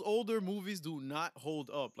 those older movies do not hold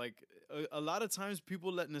up. Like, a lot of times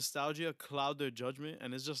people let nostalgia cloud their judgment,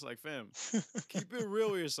 and it's just like, fam, keep it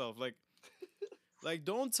real with yourself. Like,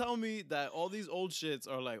 don't tell me that all these old shits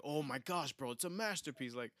are like, oh my gosh, bro, it's a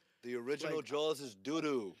masterpiece. Like, The original Like- Jaws is doo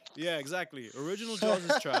doo. yeah, exactly. Original Jaws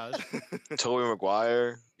is trash. Tobey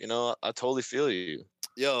Maguire. You know, I totally feel you.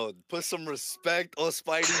 Yo, put some respect on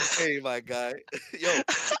Spidey's name, my guy. Yo,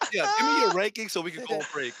 yeah, give me your ranking so we can go on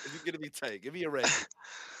break. If you're gonna be tight, give me your ranking.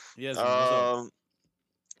 Yes, man, what's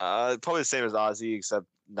up? Probably the same as Ozzy, except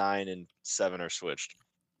 9 and 7 are switched.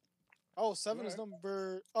 Oh, 7 is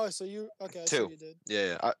number. Oh, so you okay? I 2. see you did.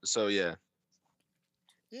 Yeah. So yeah.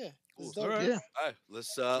 Yeah. It's All dope. right. Yeah. All right,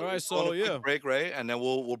 let's right, go on so, a quick yeah. break, right? And then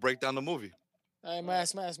we'll break down the movie. All right,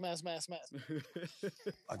 mass. Do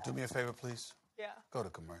me a favor, please. Yeah. Go to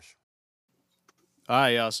commercial. All right,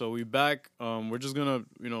 yeah. So we back. We're just gonna,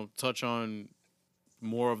 touch on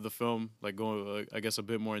more of the film, like going, I guess, a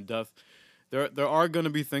bit more in depth. There are gonna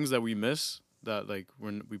be things that we miss that like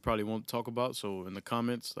we probably won't talk about. So in the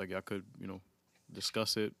comments, like, y'all could,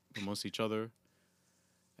 discuss it amongst each other.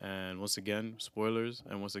 And once again, spoilers.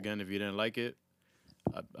 And once again, if you didn't like it,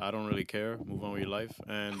 I don't really care. Move on with your life.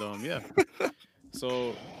 And yeah.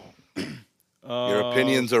 So Your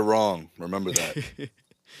opinions are wrong. Remember that. But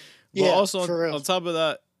Yeah, also for real. on top of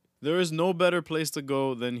that, there is no better place to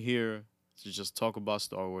go than here to just talk about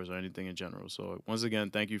Star Wars or anything in general. So once again,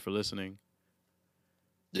 thank you for listening.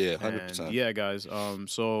 Yeah, And 100%. yeah, guys.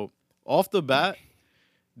 So off the bat,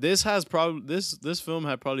 this film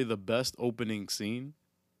had probably the best opening scene.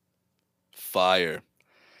 Fire.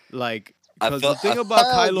 Like, I because the felt- thing I- about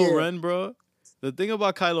Hell Kylo yeah. Ren, bro, the thing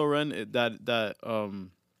about Kylo Ren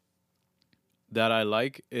that I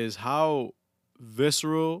like is how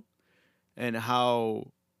visceral and how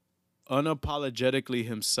unapologetically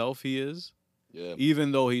himself he is, Yeah.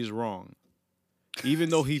 even though he's wrong, even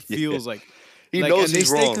though he Yeah. feels like He like, knows and they he's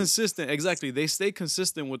stay wrong. consistent. Exactly, they stay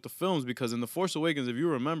consistent with the films because in The Force Awakens, if you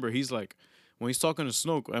remember, he's like when he's talking to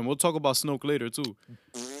Snoke, and we'll talk about Snoke later too.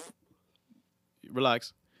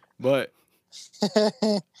 Relax, but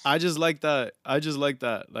I just like that.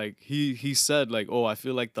 Like he said, like, oh, I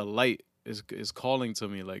feel like the light is calling to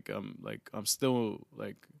me. Like I'm still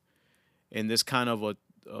like in this kind of a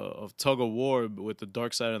of tug of war with the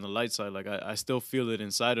dark side and the light side. Like I still feel it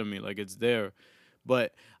inside of me. Like it's there,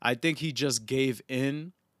 but I think he just gave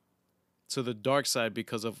in to the dark side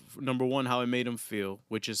because of number one how it made him feel,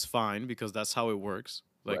 which is fine because that's how it works.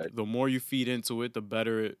 Like Right. the more you feed into it, the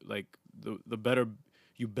better it, like the better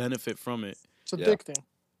you benefit from it. It's Yeah. addicting.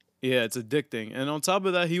 Yeah, it's addicting. And on top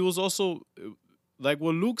of that, he was also like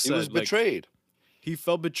what Luke He said. was like, betrayed. he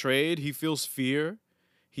felt betrayed. He feels fear.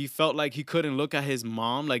 He felt like he couldn't look at his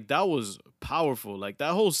mom. Like that was powerful. Like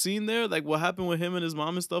that whole scene there, like what happened with him and his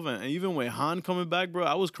mom and stuff, and even with Han coming back, bro,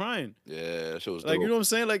 I was crying. Yeah, that shit was Like dope. you know what I'm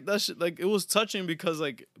saying? Like that shit, like it was touching because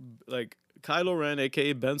like Kylo Ren,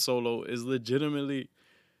 aka Ben Solo, is legitimately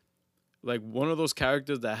like one of those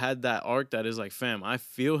characters that had that arc that is like, fam, I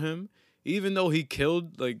feel him, even though he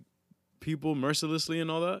killed like people mercilessly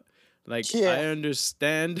and all that. Like Yeah. I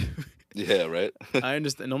understand. Yeah, right. I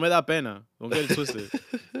understand. No me da pena. Don't get it twisted.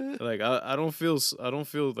 Like I don't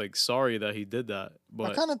feel like sorry that he did that.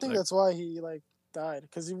 But I kind of think like, that's why he like died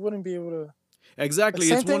because he wouldn't be able to. exactly.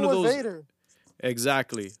 Same It's thing one of with those. Vader.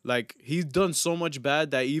 Exactly. Like he's done so much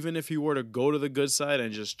bad that even if he were to go to the good side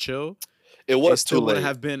and just chill, It it was still too wouldn't late.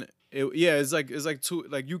 have been. Yeah, it's like too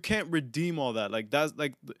like you can't redeem all that. Like that's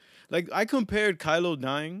like I compared Kylo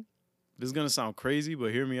dying. This is gonna sound crazy,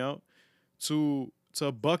 but hear me out. To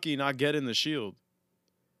Bucky not getting the shield.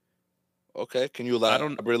 Okay, can you I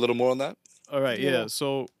don't- elaborate a little more on that? All right, yeah. Yeah.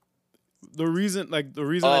 So the reason I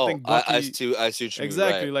Oh, think Bucky I see what you mean.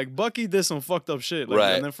 exactly Right. like Bucky did some fucked up shit. Like,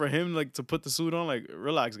 Right. and then for him like to put the suit on, like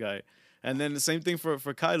relax, guy. And then the same thing for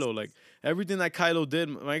Kylo. Like everything that Kylo did,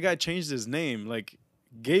 my guy changed his name. Like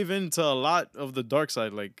gave in to a lot of the dark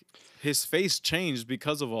side. Like his face changed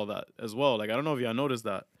because of all that as well. Like I don't know if y'all noticed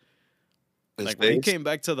that. His Like when he face? came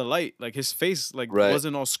back to the light, like his face like Right.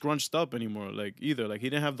 wasn't all scrunched up anymore. Like either like he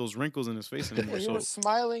didn't have those wrinkles in his face anymore. He So was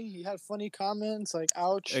smiling. He had funny comments like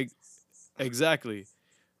 "ouch." Ex- exactly.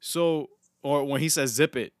 So or when he says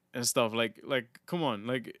zip it and stuff like come on,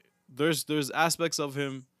 like there's aspects of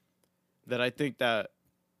him that I think that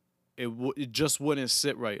it just wouldn't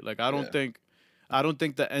sit right. Like I don't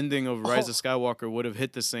think the ending of Rise of Skywalker would have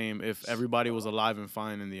hit the same if everybody was alive and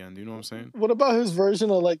fine in the end. You know what I'm saying? What about his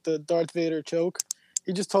version of like the Darth Vader choke?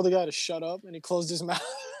 He just told the guy to shut up and he closed his mouth.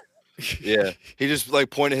 Yeah, he just like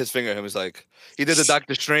pointed his finger at him. He's like, he did the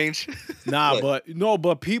Doctor Strange. Nah, Like-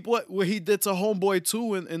 but people what he did to Homeboy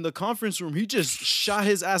too in the conference room, he just shot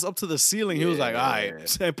his ass up to the ceiling. He was like, all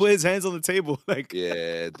right, and put his hands on the table. Like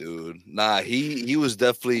Yeah, dude. Nah, he was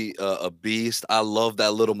definitely a beast. I love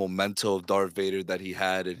that little memento of Darth Vader that he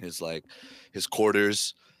had in his like his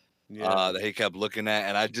quarters. That he kept looking at,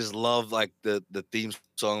 and I just love like the theme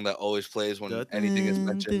song that always plays when anything is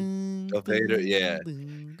mentioned of Vader. Yeah,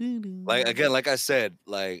 like again, like I said,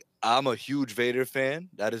 like I'm a huge Vader fan.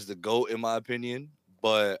 That is the GOAT in my opinion.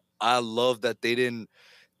 But I love that they didn't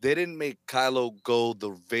make Kylo go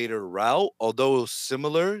the Vader route, although it was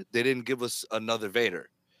similar. They didn't give us another Vader.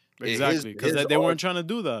 exactly because his they arc- weren't trying to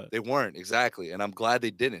do that. They weren't exactly, and I'm glad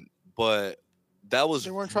they didn't. But that was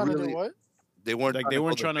They weren't trying to do really- what? They weren't Like they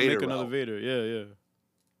weren't go the trying to make Vader another route Vader. Yeah.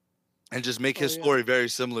 and just make Oh, his yeah. story very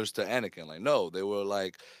similar to Anakin. Like, no, they were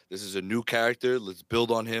like, this is a new character. Let's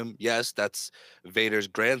build on him. Yes, that's Vader's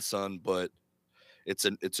grandson, but it's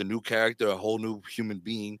a new character, a whole new human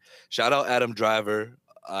being. Shout out Adam Driver.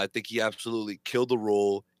 I think he absolutely killed the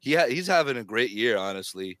role. He's having a great year,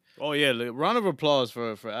 honestly. Oh yeah, like, round of applause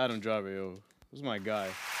for Adam Driver, yo. This is my guy.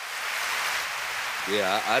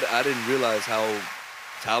 Yeah, I didn't realize how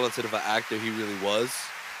talented of an actor he really was.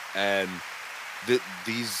 and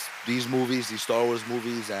these movies, these Star Wars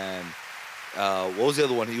movies, and what was the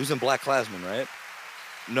other one? He was in Black Klansman, right?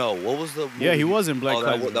 No, what was the movie? Yeah, he was in Black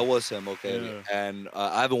Klansman. That was him. Okay, Yeah. and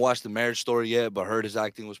I haven't watched The Marriage Story yet, but heard his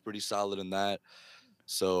acting was pretty solid in that.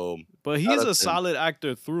 So, but shout he's out a to him. solid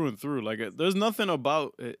actor through and through. Like, there's nothing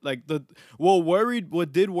about it. Like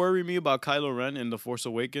what did worry me about Kylo Ren in The Force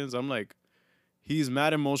Awakens? I'm like, he's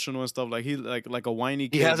mad emotional and stuff. Like he like a whiny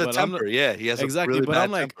kid. He has a but I'm temper. Yeah, he has exactly. a really But bad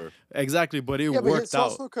I'm like, temper. exactly. But it Yeah, but worked it's out.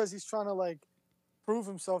 also because he's trying to like prove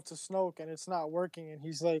himself to Snoke, and it's not working, and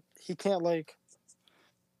he's like he can't like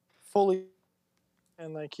fully,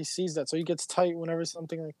 and like he sees that, so he gets tight whenever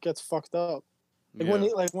something like gets fucked up.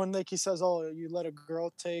 Like when he says, "Oh, you let a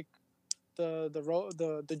girl take the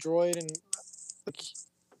droid," and like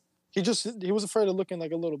he was afraid of looking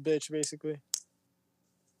like a little bitch, basically.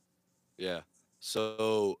 Yeah.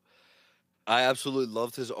 So I absolutely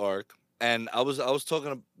loved his arc, and I was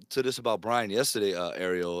talking to this about Brian yesterday,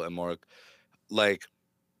 Ariel and Mark. Like,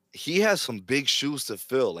 he has some big shoes to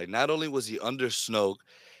fill. Like, not only was he under Snoke,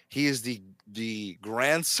 he is the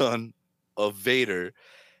grandson of Vader,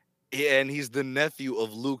 and he's the nephew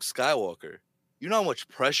of Luke Skywalker. You know how much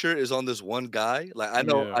pressure is on this one guy? Like, I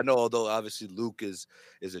know, although obviously Luke is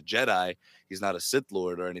a Jedi, he's not a Sith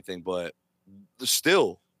Lord or anything, but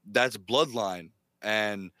still, that's bloodline.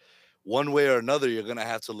 And one way or another, you're gonna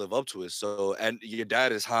have to live up to it. So, and your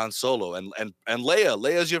dad is Han Solo, and Leia.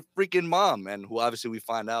 Leia's your freaking mom, and who obviously we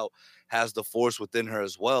find out has the Force within her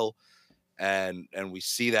as well. And we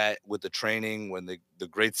see that with the training when the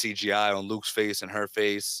great CGI on Luke's face and her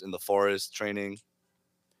face in the forest training.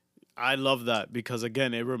 I love that because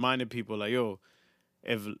again, it reminded people like, yo,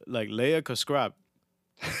 if like Leia could scrap,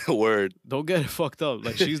 Word. Don't get it fucked up.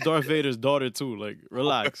 Like, she's Darth Vader's daughter too. Like,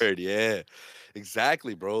 relax. Word, yeah,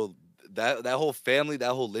 exactly, bro. That whole family,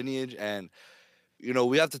 that whole lineage, and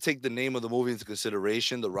we have to take the name of the movie into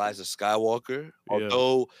consideration, The Rise of Skywalker.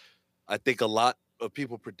 Although I think a lot of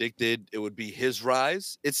people predicted it would be his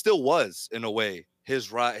rise, it still was in a way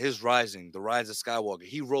his rising, the rise of Skywalker.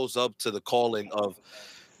 He rose up to the calling of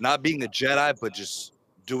not being a Jedi, but just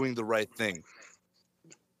doing the right thing.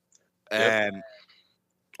 And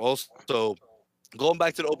also, going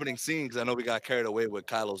back to the opening scene, because I know we got carried away with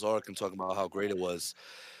Kylo's arc and talking about how great it was.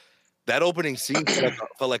 That opening scene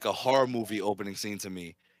felt like a horror movie opening scene to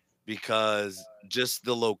me, because just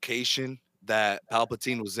the location that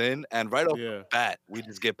Palpatine was in, and right off the bat, we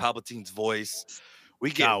just get Palpatine's voice. We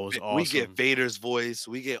get Vader's voice.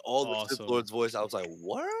 We get all the Sith Lord's voice. I was like,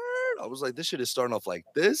 what? I was like, this shit is starting off like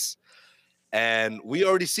this. And we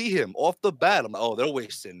already see him off the bat. I'm like, oh, they're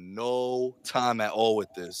wasting no time at all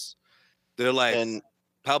with this. They're like,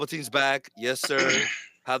 Palpatine's back. Yes, sir.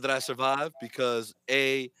 How did I survive? Because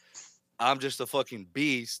A, I'm just a fucking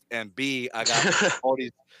beast, and B, I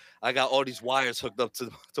got all these wires hooked up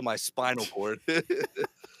to my spinal cord.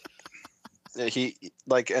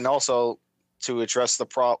 And also to address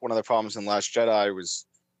one of the problems in Last Jedi was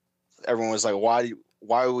everyone was like,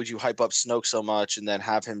 why would you hype up Snoke so much and then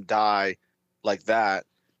have him die like that,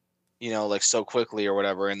 like so quickly or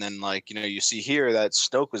whatever? And then you see here that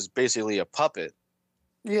Snoke was basically a puppet.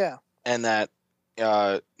 Yeah. And that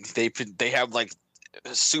they have like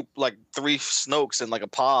three Snokes in like a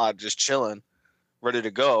pod just chilling, ready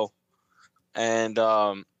to go. And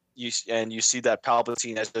you see that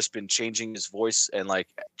Palpatine has just been changing his voice and like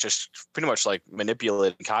just pretty much like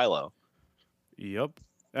manipulating Kylo. Yep.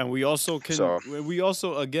 And we also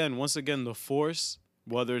again, once again, the Force,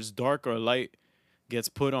 whether it's dark or light, gets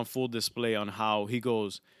put on full display on how he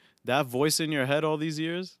goes, that voice in your head all these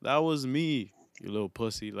years, that was me, you little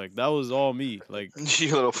pussy. Like, that was all me. Like,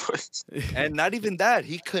 you little pussy. And not even that,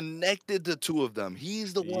 he connected the two of them.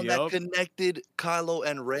 He's the one that connected Kylo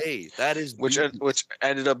and Rey. That is which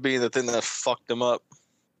ended up being the thing that fucked them up.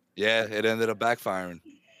 Yeah, it ended up backfiring.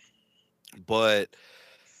 But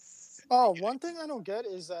one thing I don't get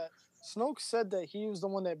is that Snoke said that he was the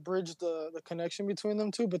one that bridged the connection between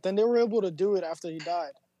them two, but then they were able to do it after he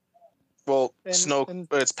died. Well, Snoke,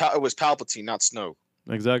 it was Palpatine, not Snoke.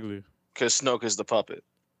 Exactly. Because Snoke is the puppet.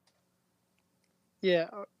 Yeah,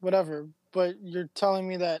 whatever. But you're telling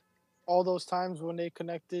me that all those times when they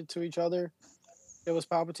connected to each other, it was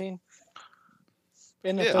Palpatine?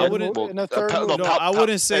 In the third movie? I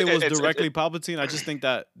wouldn't say it was directly Palpatine. I just think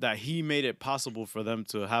that he made it possible for them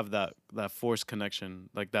to have that Force connection,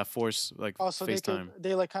 like that Force FaceTime.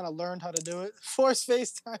 They like kind of learned how to do it. Force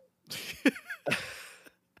FaceTime.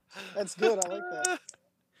 That's good. I like that.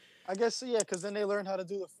 I guess because then they learned how to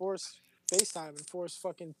do the Force FaceTime and Force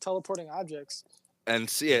fucking teleporting objects. And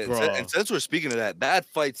and since we're speaking of that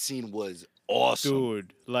fight scene was awesome.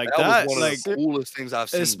 Dude, like That was that, one of like the coolest things I've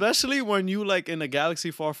seen. especially when you like in a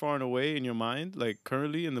galaxy far, far and away in your mind, like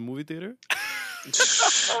currently in the movie theater.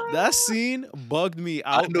 That scene bugged me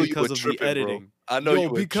I out know you because were of tripping, the editing. bro. I know Yo, you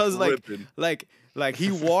were because tripping. like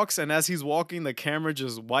he walks and as he's walking, the camera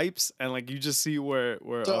just wipes and like you just see where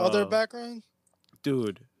The other background.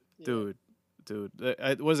 dude, Yeah. dude.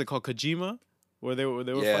 What is it called? Kojima, where they were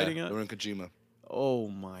Yeah, fighting at. they were in Kojima. Oh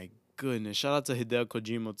my goodness! Shout out to Hideo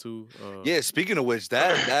Kojima too. Yeah, speaking of which,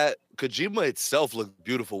 that Kojima itself looked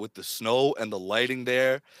beautiful with the snow and the lighting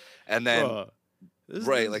there, and then bruh, this-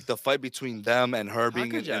 right, this- like the fight between them and her how being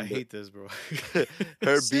could in, y'all in the, hate this, bro? her being in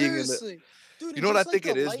the. Seriously, dude. You know what I just think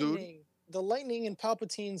like it the is, dude? lightning, The lightning in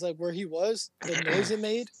Palpatine's like where he was, the noise it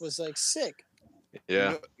made was like sick.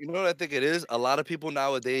 Yeah. You know what I think it is? A lot of people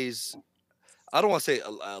nowadays, I don't want to say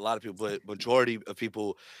a lot of people, but majority of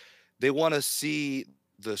people, they want to see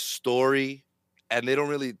the story and they don't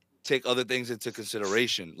really take other things into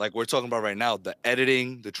consideration. Like we're talking about right now, the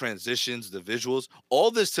editing, the transitions, the visuals,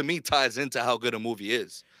 all this to me ties into how good a movie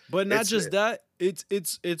is. But not It's- just that,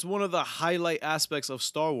 it's one of the highlight aspects of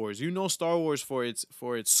Star Wars. You know Star Wars for its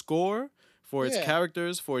score, for its Yeah.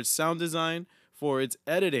 characters, for its sound design, for its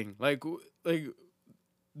editing. Like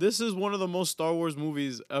this is one of the most Star Wars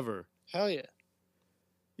movies ever. Hell yeah.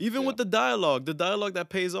 Even Yeah. with the dialogue that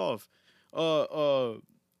pays off.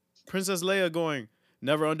 Princess Leia going,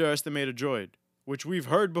 "Never underestimate a droid," which we've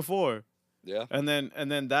heard before. Yeah. And then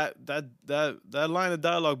that line of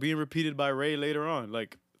dialogue being repeated by Rey later on,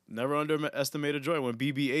 like never underestimate a droid when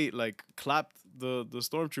BB-8 like clapped the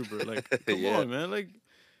stormtrooper. Like, come Yeah. on, man.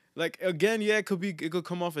 Like again, yeah, it could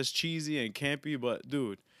come off as cheesy and campy, but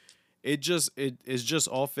dude, it just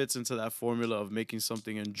all fits into that formula of making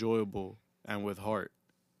something enjoyable and with heart.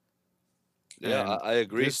 Yeah, And I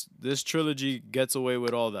agree. This trilogy gets away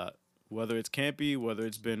with all that, whether it's campy, whether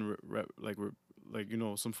it's been like you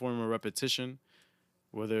know some form of repetition,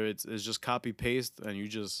 whether it's just copy paste and you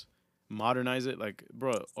just modernize it. Like,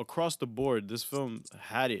 bro, across the board, this film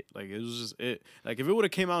had it. Like, it was just it. Like, if it would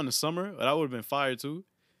have came out in the summer, that would have been fire too.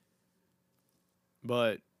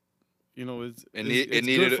 But you know, it's It good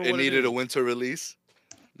needed for it what needed a is. winter release.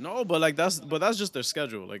 No, but like that's just their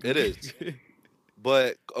schedule. Like It is.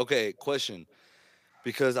 But okay, question.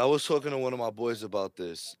 Because I was talking to one of my boys about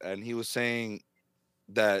this, and he was saying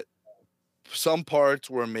that some parts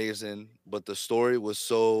were amazing, but the story was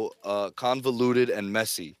so convoluted and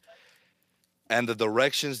messy. And the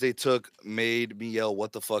directions they took made me yell,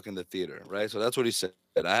 "What the fuck" in the theater, right? So that's what he said.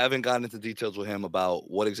 I haven't gotten into details with him about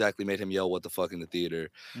what exactly made him yell, "What the fuck" in the theater.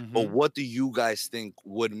 But Mhm. what do you guys think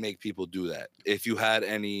would make people do that? If you had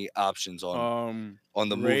any options on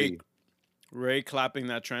the movie. Ray clapping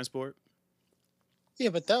that transport. Yeah,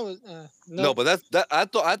 but that was No, but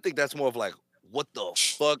I think that's more of like, what the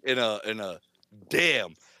fuck in a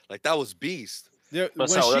damn, like that was beast. Yeah,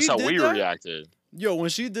 That's when how she did we that- reacted. Yo, when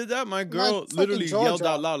she did that, my girl fucking literally jaw yelled out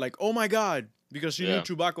dropped. loud, like, "Oh my god!" because she knew Yeah.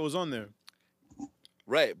 Chewbacca was on there.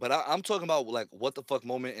 Right, but I'm talking about like what the fuck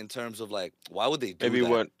moment in terms of like why would they do Maybe that?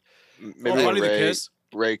 what Oh, maybe when probably the Ray, kiss.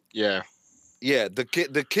 Ray yeah. Yeah, the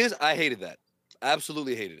kiss, I hated that.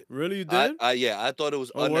 Absolutely hated it. Really, you did? I thought it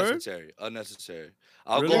was A word? unnecessary. Unnecessary.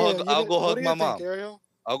 I'll Really? go Ariel, hug. you I'll did- go what hug do my you think, mom. Ariel?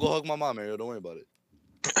 I'll go hug my mom, Ariel. Don't worry about it.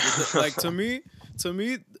 Like to me,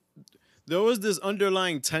 there was this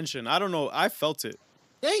underlying tension. I don't know. I felt it.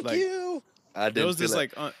 Thank Like- you. I didn't There was feel this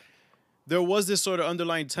like, there was this sort of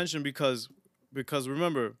underlying tension because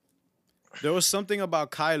remember, there was something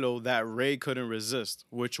about Kylo that Rey couldn't resist,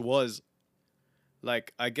 which was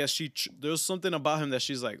like I guess there was something about him that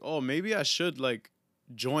she's like, oh, maybe I should like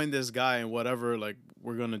join this guy and whatever like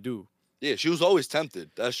we're gonna do. yeah, she was always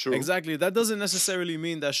tempted. That's true. Exactly. That doesn't necessarily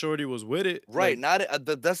mean that Shorty was with it. Right. Like,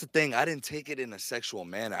 That's the thing. I didn't take it in a sexual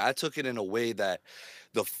manner. I took it in a way that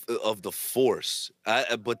of the force.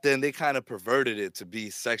 But then they kind of perverted it to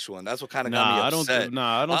be sexual, and that's what kind of got me I don't. upset.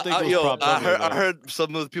 I don't think it was yo, propped I up heard, like I that. heard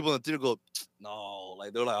some of the people in the theater go, no,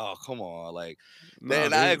 like they're like, oh, come on, like. Nah,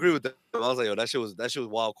 And I they- agree with them. I was like, yo, that shit was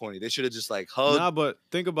wild corny. They should have just like hugged, Nah, but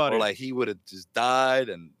think about or it. like he would have just died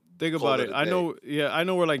and. Think call about it it. a I day. know. Yeah, I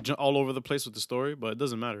know we're like all over the place with the story, but it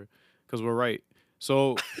doesn't matter because we're right.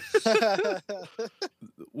 So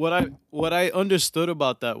what I understood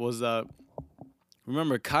about that was that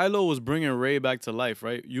remember Kylo was bringing Rey back to life,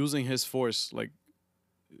 right? Using his force, like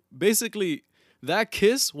basically that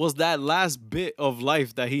kiss was that last bit of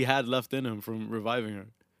life that he had left in him from reviving her.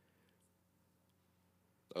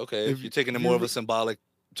 Okay, If you're taking it you more of re- a symbolic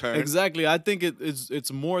turn. Exactly. I think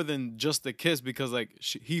it's more than just the kiss because like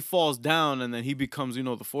he falls down and then he becomes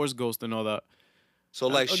the Force ghost and all that. So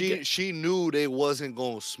like Okay. she knew they wasn't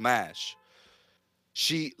gonna smash.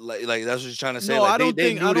 she like that's what she's trying to say. No, like I don't they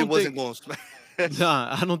think- knew I they don't wasn't think- going to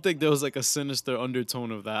Nah, I don't think there was like a sinister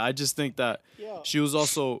undertone of that. I just think that Yeah. she was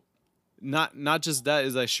also not just that,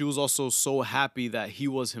 is like she was also so happy that he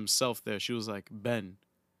was himself there. She was like, Ben.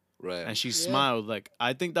 right. And she Yeah. smiled. Like,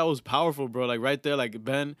 I think that was powerful, bro. Like right there, like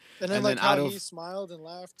Ben. And then And like then how out of- he smiled and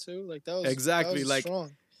laughed too. Like that was Exactly, that was like,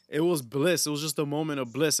 strong. It was bliss. It was just a moment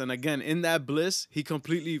of bliss. And again, in that bliss, he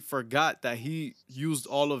completely forgot that he used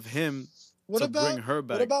all of him What to about bring her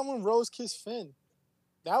back. what about when Rose kissed Finn?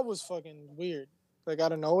 That was fucking weird. Like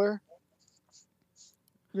out of nowhere.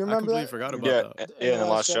 You I remember completely that? forgot about Yeah, that. yeah, in the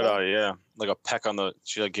Last Jedi? Jedi, yeah, like a peck on the.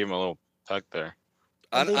 She like gave him a little peck there.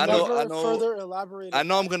 I And they know, never I know. further elaborated. I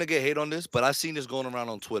know I'm that. gonna get hate on this, but I've seen this going around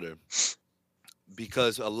on Twitter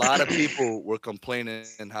because a lot of people were complaining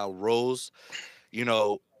how Rose, you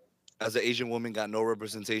know, as an Asian woman, got no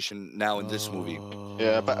representation now in this movie.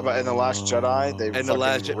 Yeah, but in the Last Jedi, they And the fucking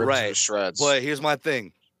Last ripped Jedi, her right? to shreds. But here's my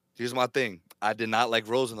thing. I did not like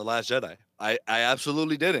Rose in the Last Jedi. I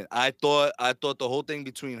absolutely didn't. I thought the whole thing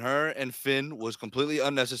between her and Finn was completely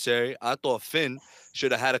unnecessary. I thought Finn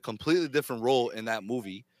should have had a completely different role in that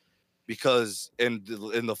movie because in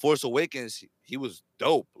the Force Awakens he was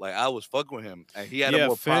dope. Like I was fucking with him, and he had a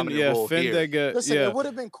more prominent role Finn here. did get, Listen, yeah. it would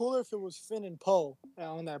have been cooler if it was Finn and Poe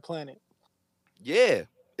on that planet. Yeah,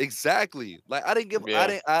 exactly. Like I didn't give.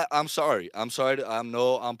 Yeah. I'm sorry. I'm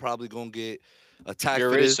probably gonna get attacked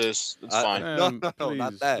You're for this. racist. It's fine. No, Man, no, not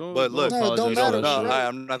please, that. don't- But look, don't No, it don't apologize for matter. that no, shit. Right.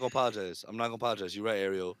 I'm not gonna apologize. I'm not gonna apologize. You're right,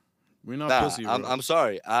 Ariel. We're not Nah, pussy, bro. I'm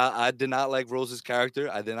sorry. I did not like Rose's character.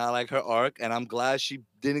 I did not like her arc, and I'm glad she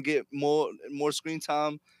didn't get more screen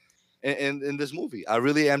time in this movie. I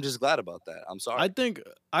really am just glad about that. I'm sorry.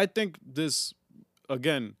 I think this,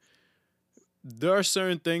 again, there are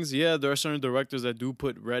certain things, there are certain directors that do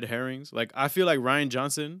put red herrings. Like I feel like Rian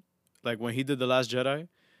Johnson, like when he did The Last Jedi,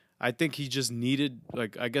 I think he just needed,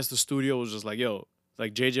 like, I guess the studio was just like, yo,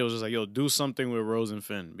 like JJ was just like, yo, do something with Rose and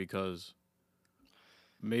Finn, because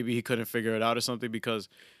maybe he couldn't figure it out or something. Because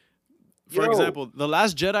for Yo. example, The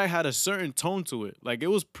Last Jedi had a certain tone to it. Like it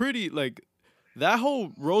was pretty, like that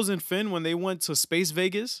whole Rose and Finn when they went to Space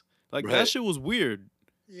Vegas, like Right. that shit was weird.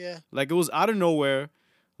 Yeah. Like it was out of nowhere.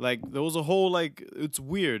 Like there was a whole, like, it's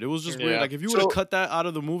weird. It was just weird. Yeah. Like if you would have So- cut that out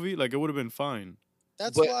of the movie, like it would have been fine.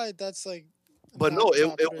 That's But- why that's like. But not no,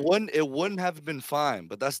 top it three. wouldn't have been fine.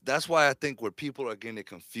 But that's why I think where people are getting it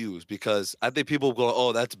confused, because I think people go,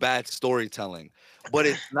 oh, that's bad storytelling. But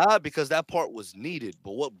it's not, because that part was needed.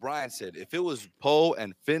 But what Brian said, if it was Poe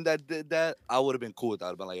and Finn that did that, I would have been cool with that.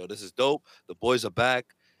 I'd been like, yo, this is dope. The boys are back.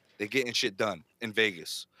 They're getting shit done in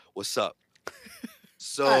Vegas. What's up?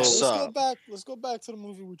 So All right, let's So- go back. Let's go back to the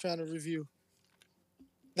movie we're trying to review.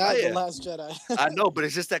 Not yeah. The Last Jedi. I know, but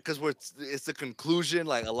it's just that because it's the conclusion.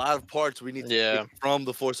 Like a lot of parts we need to Yeah. take from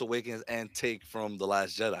The Force Awakens and take from The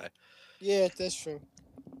Last Jedi. Yeah, that's true.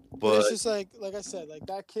 But But it's just like I said, like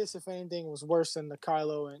that kiss, if anything, was worse than the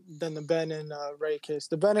Kylo and than the Ben and Ray kiss.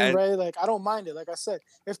 The Ben and, And- Ray, like I don't mind it. Like I said,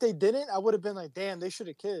 if they didn't, I would have been like, damn, they should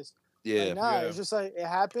have kissed. yeah, Like, nah, Yeah. it's just like it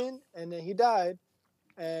happened, and then he died,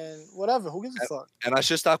 and whatever. Who gives a fuck? and I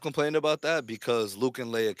should stop complaining about that because Luke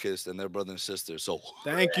and Leia kissed and they're brother and sister. So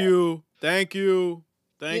Thank you. Thank you.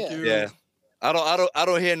 Thank Yeah. you. yeah, I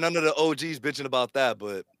don't hear none of the OGs bitching about that.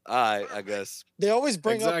 But I guess They always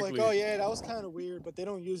bring up Exactly. like, oh yeah, that was kind of weird, but they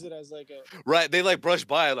don't use it as like a. right. They like brush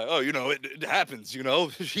by it like, oh, you know, it happens. You know,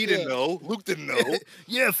 he didn't Yeah. know. Luke didn't know.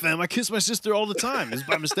 Yeah, fam. I kiss my sister all the time. It's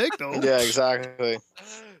by mistake though. yeah, exactly.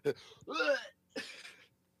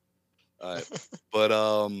 All right, but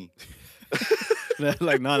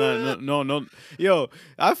Like no. Yo,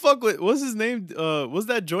 I fuck with, what's his name? What's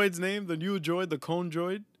that droid's name? The new droid, the cone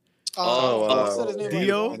droid. Oh, I said his name right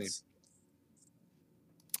Dio? once.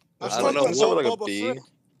 I fuck don't know. with Something like a Boba B. Frick.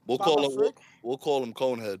 we'll Boba call him Frick? we'll call him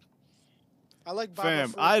Conehead. I like Boba Fam,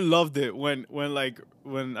 Frick. I loved it when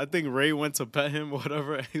I think Ray went to pet him or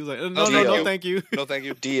whatever. He was like, no, Dio. thank you. No, thank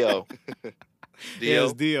you, Dio. Dio.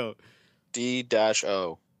 Yes, Dio.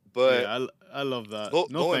 D-O. But Yeah, I love that. Go,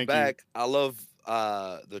 No, going thank back, I love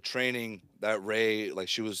the training that Ray, like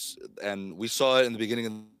she was, and we saw it in the beginning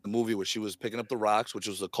of the movie where she was picking up the rocks, which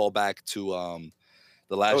was a callback to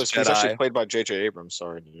the Last Oh, he's actually Jedi. played by J.J. Abrams.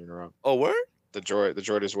 Sorry to interrupt. Oh, word? The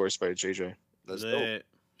droid is voiced by J.J. That's you. dope. Lit.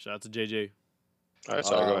 Shout out to JJ. All right,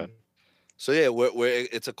 sorry, go ahead. So yeah, where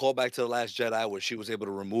it's a callback to the Last Jedi, where she was able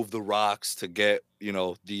to remove the rocks to get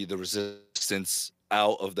the resistance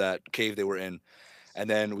out of that cave they were in, and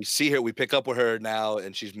then we see her. We pick up with her now,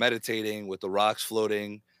 and she's meditating with the rocks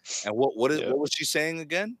floating. And what Yeah. what was she saying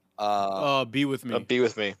again? Be with me. Be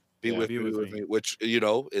with me. Be Yeah, with be me, with with me. me, which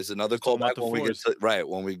is another Talking about callback the when we get Force. to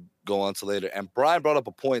when we go on to later. And Brian brought up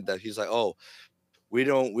a point that he's like, oh, we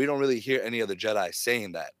don't really hear any other Jedi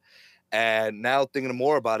saying that. And now thinking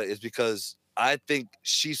more about it is because I think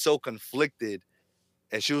she's so conflicted,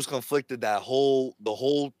 and she was conflicted the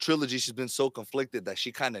whole trilogy. She's been so conflicted that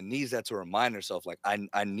she kind of needs that to remind herself, like,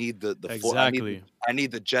 I need the Exactly. I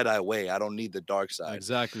need the Jedi way. I don't need the dark side.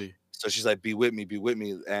 Exactly. So she's like, be with me,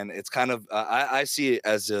 and it's kind of I see it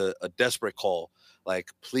as a desperate call. Like,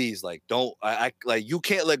 please, like, don't I like, you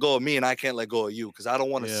can't let go of me, and I can't let go of you, because I don't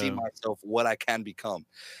want to see Yeah. myself what I can become.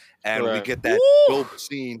 And we Right. get that dope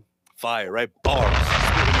scene, fire, right?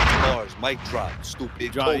 Bars, mic drop,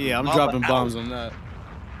 stupid. Yeah, I'm dropping bombs on that.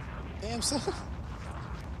 Damn, son.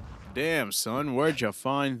 Damn, son, where'd you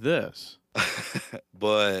find this?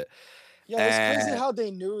 But Yeah, it's crazy And- how they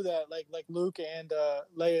knew that, like Luke and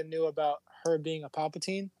Leia knew about her being a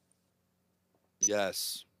Palpatine.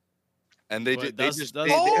 yes, and they But did. They that's- just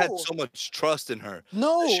that's- they had Oh! so much trust in her.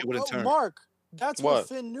 No, She wouldn't turn. Mark, that's what What?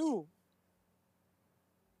 Finn knew.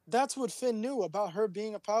 That's what Finn knew about her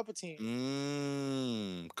being a Palpatine.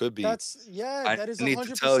 Could be. That is need to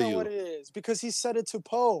 100% tell you. what it is, because he said it to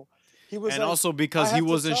Poe. He was And like, also because I he have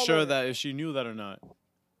to wasn't tell sure her. that if she knew that or not.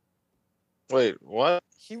 Wait, what?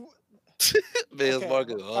 he. Man's Okay,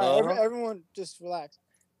 Marcus, all right, everyone, just relax.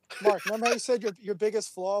 Mark, remember how you said your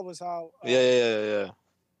biggest flaw was how? Yeah.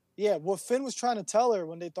 Yeah, what Finn was trying to tell her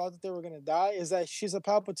when they thought that they were gonna die is that she's a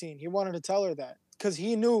Palpatine. He wanted to tell her that because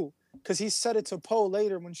he knew, because he said it to Poe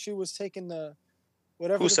later when she was taking the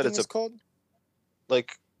whatever Who the said it thing to- is called.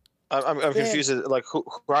 Like, I'm confused. Like,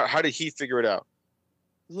 how did he figure it out?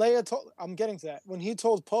 Leia told. I'm getting to that. When he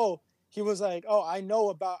told Poe, he was like, "Oh, I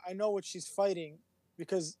know what she's fighting,"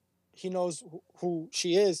 because he knows who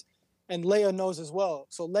she is, and Leia knows as well.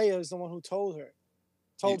 So Leia is the one who told her,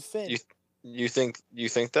 Finn. You think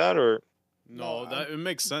that, or No, No, that it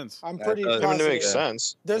makes sense. I'm That pretty does- I mean, positive. it makes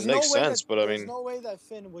sense. There's It makes no way sense, that, but I there's mean, no way that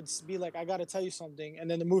Finn would be like, "I gotta tell you something," and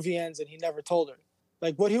then the movie ends and he never told her.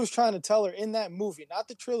 Like what he was trying to tell her in that movie, not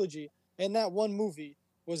the trilogy, in that one movie,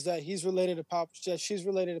 was that he's related to that she's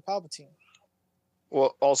related to Palpatine.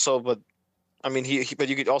 well, also, but I mean, but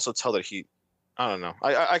you could also tell that he. I don't know.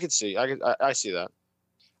 I could see. I see that.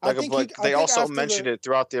 Like, but they also mentioned it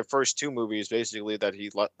throughout the first two movies, basically that he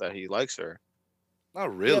likes her. Not Yeah,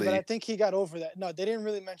 really. but I think he got over that. No, they didn't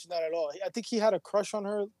really mention that at all. I think he had a crush on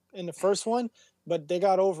her in the first one, but they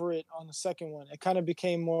got over it on the second one. It kind of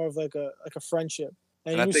became more of like a friendship,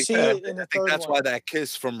 and I you think see that- it in the I think third that's one. why that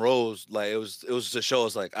kiss from Rose, like, it was to show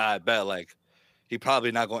us, like, I bet, like, he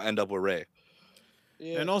probably not gonna end up with Rey.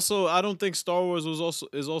 Yeah. And also, I don't think Star Wars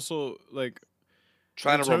is also like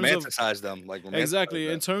Trying In to terms of- romanticize them, like, exactly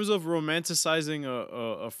romanticize in terms of romanticizing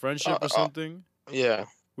a friendship or something. Yeah.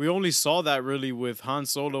 We only saw that really with Han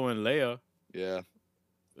Solo and Leia. that. Yeah.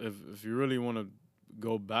 If you really want to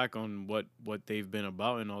go back on what they've been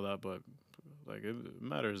about and all that, but like it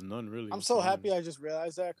matters none really. I'm so to me. happy I just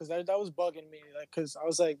realized that, because that was bugging me. Like, because I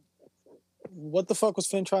was like, what the fuck was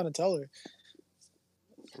Finn trying to tell her?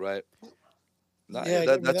 Right. Nah, Yeah,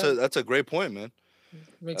 yeah, I mean, that's a great point, man.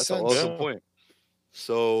 Makes That's an sense. awesome Yeah. point.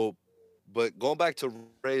 So, but going back to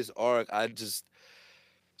Rey's arc,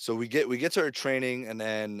 so we get to her training, and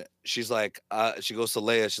then she's like, she goes to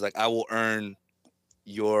Leia. She's like, I will earn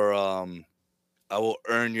your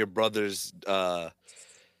brother's oh my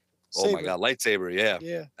Saber. god, lightsaber. Yeah.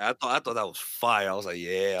 Yeah. I thought that was fire. I was like,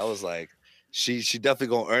 yeah. I was like, she definitely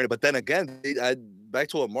gonna earn it. But then again, back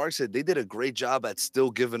to what Mark said, they did a great job at still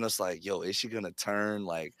giving us like, yo, is she gonna turn?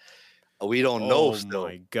 Like, we don't know Oh still.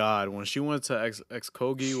 my god! When she went to ex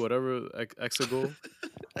Kogi, whatever Exegol.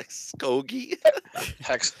 Skogie.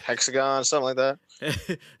 Hexagon, something like that.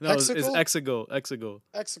 No, it's Hexacle? Exegol.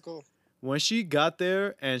 Exical. When she got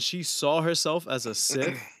there and she saw herself as a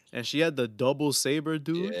Sith, and she had the double saber,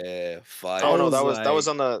 dude. Yeah, fire. Oh no, was that was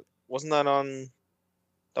like- on the. Wasn't that on?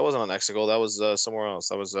 That wasn't on Exegol. That was somewhere else.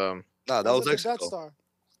 That was Nah, that was at the Death Exegol. Star.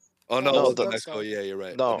 Oh No, no, it it was was the the Death Exegol. Star. Yeah, you're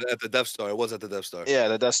right. No. At the Death Star. It was at the Death Star. yeah,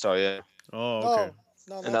 the Death Star. Yeah, Oh, okay.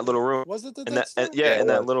 No, in that little room. Was it the In Death that, Star? yeah, Yeah, in it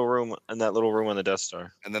that was. little room. In that little room on the Death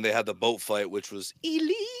Star. And then they had the boat fight, which was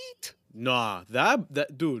elite. Nah,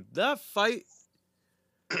 that dude, that fight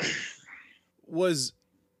was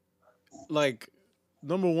like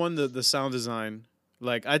number one, the sound design.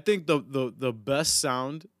 Like I think the best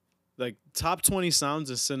sound, like top 20 sounds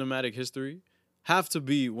in cinematic history, have to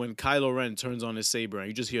be when Kylo Ren turns on his saber and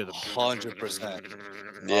you just hear the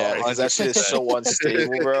 100%. Yeah, because that shit is so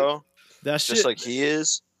unstable, bro. that shit. Just like he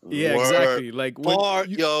is. yeah, Word. exactly. Like when Bar,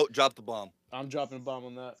 you- yo, drop the bomb. I'm dropping a bomb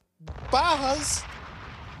on that. Bajas.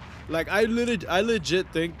 Like I legit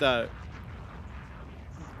think that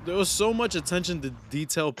there was so much attention to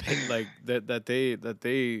detail like that they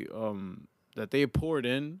that they poured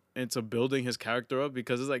into building his character up,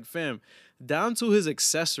 because it's like, fam, down to his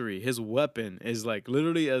accessory, his weapon is like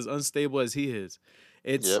literally as unstable as he is.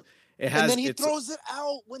 It has, and then he throws it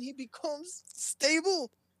out when he becomes stable.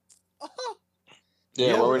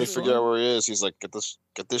 Yeah, when he figure out where he is, he's like, get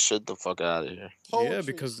this shit the fuck out of here. Poetry. Yeah,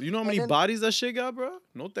 because you know how many bodies that shit got, bro?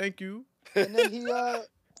 No, thank you. And then he, I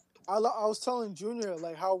was telling Junior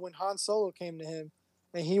like how when Han Solo came to him,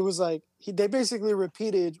 and he was like, they basically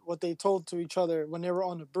repeated what they told to each other when they were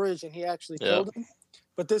on the bridge, and he actually killed him.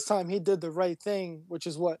 But this time he did the right thing, which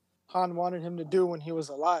is what Han wanted him to do when he was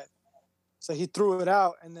alive. So he threw it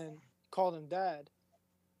out and then called him dad.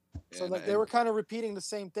 So like they were kind of repeating the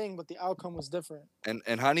same thing, but the outcome was different.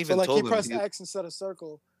 And Han even told him he pressed X instead of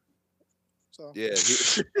circle. So yeah,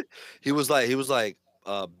 he was like,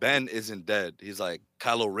 Ben isn't dead. He's like,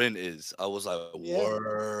 Kylo Ren is. I was like,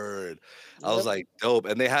 word. Yep. I was like, dope.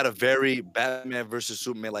 And they had a very Batman versus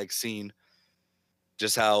Superman like scene.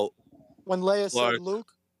 Just how when Leia said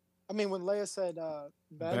Luke, when Leia said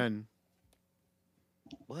Ben.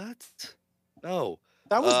 What? No.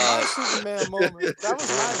 That was my Superman moment. That was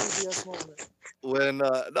my BBS moment. When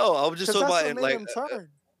no, I was just talking about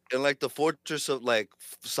in like the Fortress of like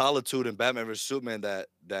Solitude and Batman vs Superman that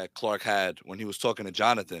Clark had when he was talking to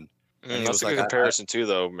Jonathan. And that's a good comparison too,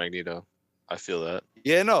 though, Magneto. I feel that.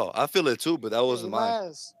 Yeah, no, I feel it too, but that wasn't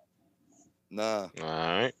mine. Nah. All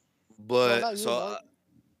right. But I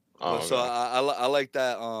like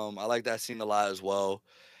that. I like that scene a lot as well,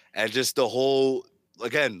 and just the whole.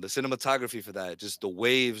 Again, the cinematography for that, just the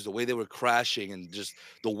waves, the way they were crashing, and just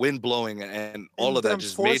the wind blowing, and all of that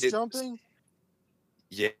just made it. Jumping?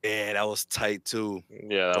 Yeah, that was tight too.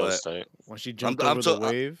 Yeah, that was tight. When she jumped over the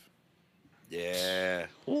wave. Yeah.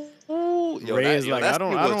 Ray is like, I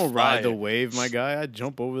don't ride the wave, my guy. I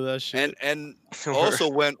jump over that shit. And also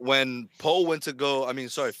when Finn went to go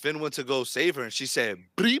save her, and she said,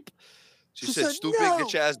 "Bleep." She said, "Stupid, no.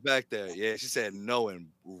 Get your ass back there." Yeah, she said no and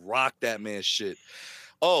rock that man's shit.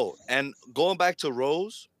 Oh, and going back to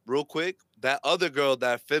Rose real quick, that other girl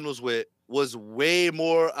that Finn was with was way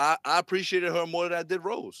more. I appreciated her more than I did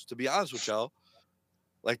Rose, to be honest with y'all.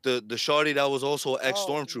 Like the shorty that was also an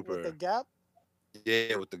ex-stormtrooper. With the gap?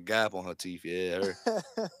 Yeah, with the gap on her teeth. Yeah, her.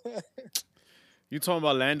 You talking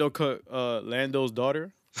about Lando's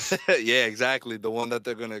daughter? Yeah, exactly. The one that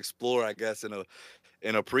they're gonna explore, I guess, in a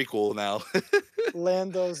prequel now.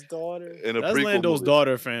 Lando's daughter. That's Lando's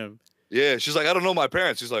daughter, fam. Yeah, she's like, I don't know my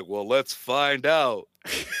parents. She's like, well, let's find out.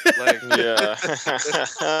 Like, yeah.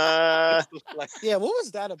 Yeah, what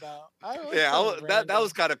was that about? That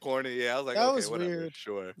was kind of corny. Yeah, I was like, that okay, was whatever. Weird.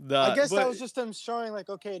 Sure. I guess that was just them showing, like,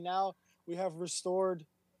 okay, now we have restored.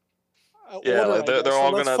 Yeah, like they're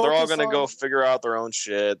all gonna go figure out their own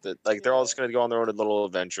shit. They're all just gonna go on their own little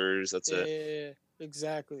adventures. That's it. Yeah,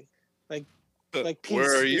 exactly. Like peace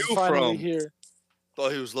where are you from? Here.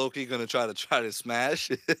 Thought he was low-key gonna try to smash.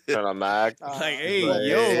 Trying to mag. Like,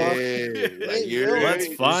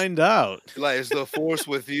 let's find out. Like, is the Force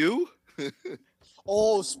with you?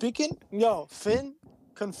 Oh, Finn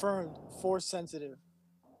confirmed Force sensitive.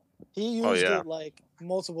 He used it like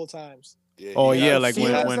multiple times. Yeah, like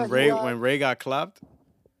when Ray got clapped.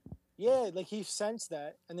 Yeah, like he sensed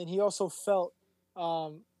that, and then he also felt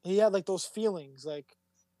he had like those feelings like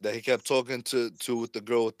that he kept talking to with the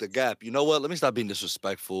girl with the gap. You know what? Let me stop being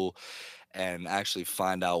disrespectful and actually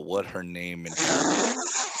find out what her name and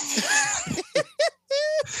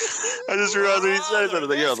I just realized when he said it. I was like,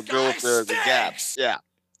 the girl with the gap. Yeah.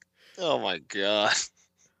 Oh my god.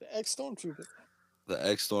 The ex-stormtrooper. The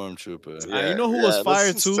ex-stormtrooper. Yeah, you know who was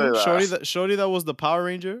fired too? Shorty that was the Power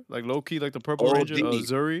Ranger, like low-key, like the Purple Ranger,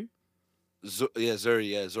 Zuri.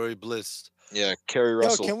 Zuri Bliss. Yeah, Kerry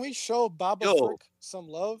Russell. Can we show Baba Frick some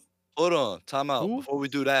love? Hold on, time out. Who? Before we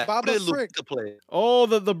do that, Baba Frick. Play? Oh,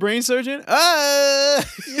 the brain surgeon? Ah!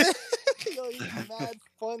 Yeah. Yo, he's mad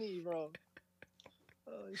funny, bro.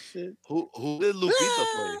 Oh, shit. Who did Lupita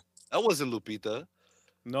play? That wasn't Lupita.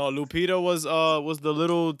 No, Lupita was the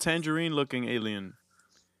little tangerine-looking alien.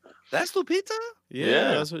 That's Lupita?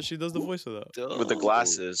 Yeah, that's what she does the voice of that. Dope. With the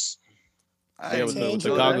glasses. Yeah, with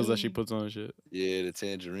the goggles that she puts on and shit. Yeah, the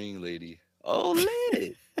tangerine lady. Oh,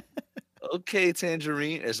 lit. Okay,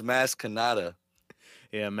 Tangerine. It's Maz Kanata.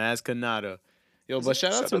 Yeah, Maz Kanata. Yo, but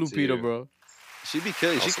shout out to Lupita, bro. She be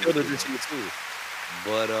killing. She killed it this year too.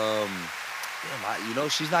 But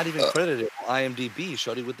she's not even credited on IMDb.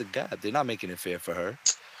 Shorty with the gap. They're not making it fair for her.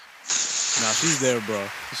 Nah, she's there, bro.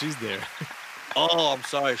 She's there. Oh, I'm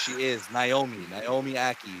sorry. She is Naomi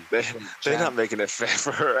Aki. They're not making it fair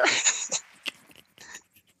for her.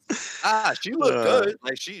 She looked good.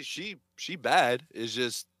 Like she bad. It's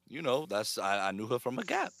just, that's I knew her from a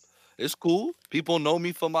gap. It's cool. People know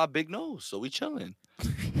me for my big nose, so we chilling.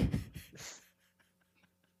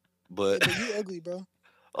 But But you ugly, bro.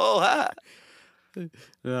 oh hi,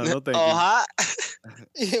 No thank Oh, you. hot.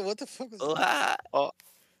 Yeah, what the fuck was oh that? hi.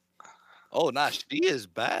 Oh nah, she is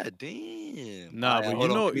bad. Damn. Nah, Alright, but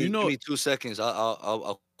hold on. Give you me 2 seconds.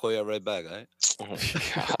 I'll call you right back. All right. Oh my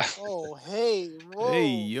god. Oh, hey, whoa. Hey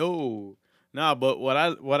yo. Nah, but what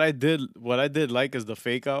I did like is the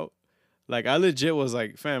fake out. Like I legit was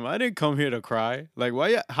like, fam, I didn't come here to cry. Like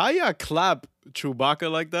how y'all clap Chewbacca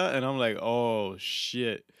like that? And I'm like, oh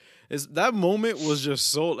shit. It's that moment was just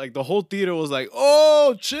so like the whole theater was like,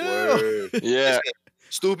 oh chill. Word. Yeah.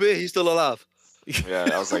 Stupid. He's still alive. Yeah.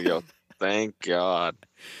 I was like, yo, thank God.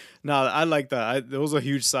 Nah, I like that. There was a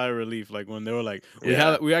huge sigh of relief, like when they were like,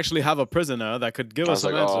 Yeah. we actually have a prisoner that could give I us was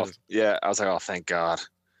some like, oh, answers. yeah. I was like, oh, thank God,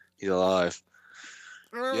 he's alive.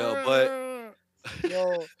 Yo, but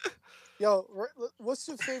Yo, what's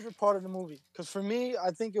your favorite part of the movie? Because for me,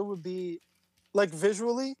 I think it would be, like,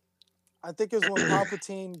 visually, I think it was when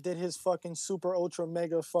Palpatine did his fucking super ultra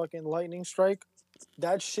mega fucking lightning strike.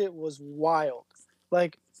 That shit was wild.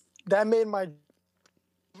 Like, that made my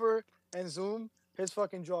and Zoom his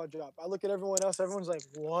fucking jaw drop. I look at everyone else, everyone's like,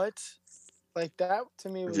 what? Like, that to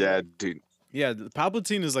me was Yeah, like, dude. Yeah,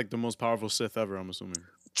 Palpatine is like the most powerful Sith ever, I'm assuming.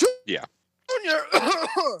 Yeah. Junior,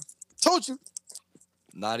 told you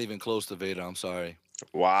not even close to Vader. I'm sorry.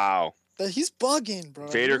 Wow. that he's bugging, bro.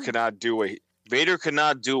 Vader could not do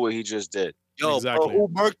what he just did. Yo, Exactly. bro, who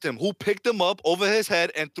murked him? Who picked him up over his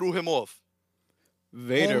head and threw him off?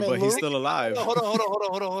 Vader, Him and but he's Luke? still alive. Hold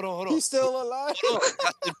on. He's still alive. Hold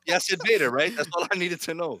on. Yes, it's Vader, right? That's all I needed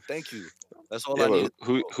to know. Thank you. That's all Yeah, I needed. but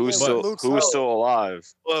who's Yeah, but still Luke's who's out. still alive?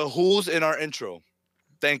 Who's in our intro?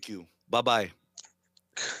 Thank you. Bye bye.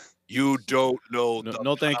 You don't know. No, the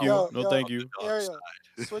no thank you. Yo, No yo. thank you. dark Ariel,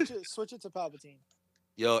 side. switch it to Palpatine.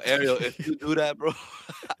 Yo, Ariel, if you do that, bro,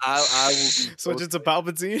 I will be. Switch it to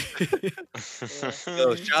Palpatine.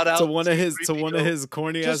 Yo, shout out to one of his Just-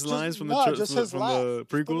 corny ass lines from the just his from laugh. the Just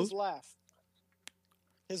put prequels. his laugh.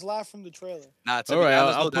 His laugh from the trailer. Nah, to All be right,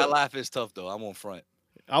 honest, I'll though, that put- laugh is tough though. I'm on front.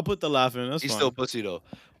 I'll put the laugh in. That's He's fine. still pussy though.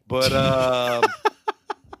 But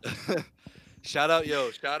shout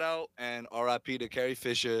out and RIP to Carrie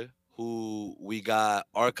Fisher, who we got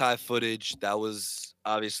archive footage that was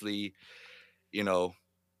obviously,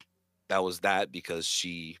 that was that because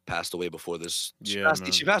she passed away before this. Yeah,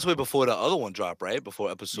 She man. passed away before the other one dropped, right? Before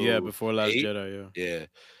episode. Yeah, before Last 8? Jedi. Yeah. Yeah.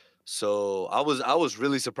 So I was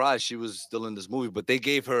really surprised she was still in this movie, but they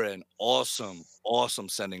gave her an awesome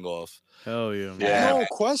sending off. Hell yeah, man. Yeah. No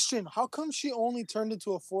question. How come she only turned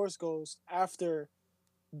into a Force ghost after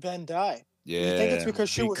Ben died? Yeah. You think it's because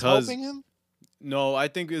she was Because- helping him? No, I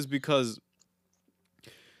think it's because,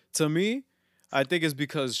 to me, I think it's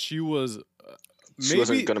because she was She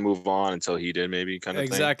wasn't gonna move on until he did, maybe kind of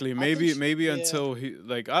exactly. think Maybe she- yeah. until he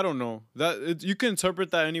like I don't know you can interpret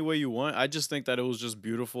that any way you want. I just think that it was just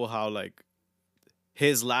beautiful how like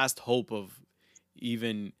his last hope of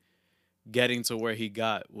even getting to where he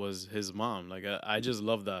got was his mom. Like I just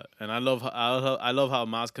love that, and I love how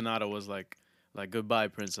Maz Kanata was like goodbye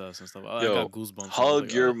princess and stuff. I Yo, got goosebumps. I was Hug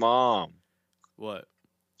like, your oh, mom. what?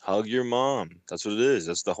 Hug your mom. That's what it is.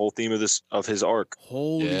 That's the whole theme of his arc.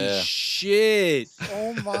 Holy Yeah. shit!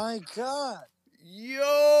 Oh my god.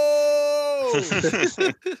 Yo!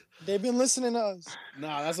 They've been listening to us.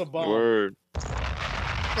 Nah, that's a bomb. Word.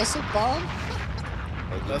 That's a bomb?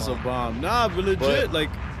 That's a bomb. Nah, but legit, But- like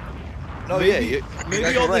No, maybe- yeah. You,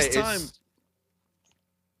 maybe you're all right. this time.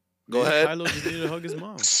 Go maybe ahead. Kylo just needed to hug his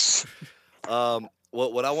mom.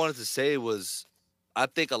 What I wanted to say was, I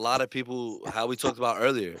think a lot of people, how we talked about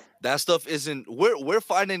earlier, that stuff isn't. We're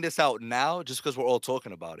finding this out now just because we're all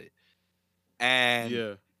talking about it, and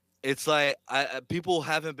Yeah. it's like people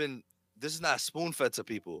haven't been. This is not spoon fed to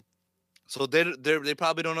people, so they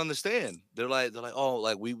probably don't understand. They're like oh,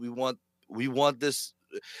 like we want this.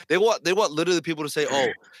 They want literally people to say, oh,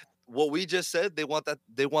 what we just said. They want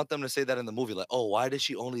them to say that in the movie, like, oh, why did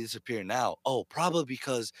she only disappear now? Oh, probably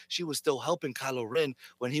because she was still helping Kylo Ren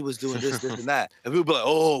when he was doing this and that. And people be like,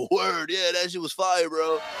 oh, word, yeah, that shit was fire,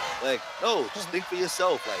 bro. Like, no, just think for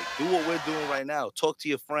yourself. Like, do what we're doing right now. Talk to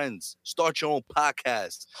your friends. Start your own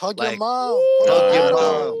podcast. Hug Like, your mom. Put hug a your hat mom.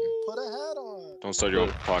 on. Put a hat on. Don't start your own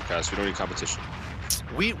podcast. We don't need competition.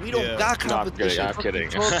 We don't Yeah. got No, I'm kidding. competition. I'm What are you kidding.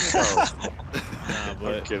 talking about? Nah, I'm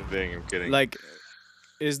but kidding. I'm kidding. like,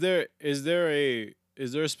 is there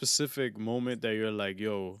a specific moment that you're like,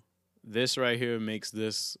 yo, this right here makes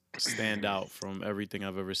this stand out from everything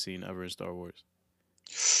I've ever seen ever in Star Wars?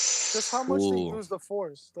 Just how much they Ooh. use the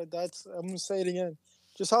Force. Like I'm gonna say it again.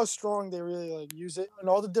 Just how strong they really like use it and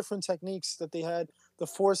all the different techniques that they had. the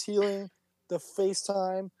force healing, the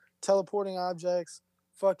FaceTime, teleporting objects,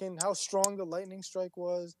 fucking how strong the lightning strike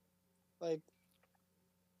was. Like,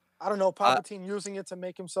 I don't know, Palpatine using it to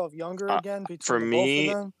make himself younger again for between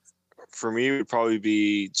both of them. For me, it would probably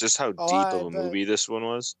be just how deep of a movie this one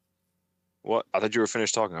was. What? I thought you were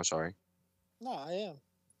finished talking. I'm sorry. No, I am.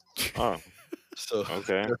 Oh. So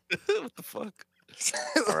okay. What the fuck?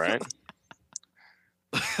 All right.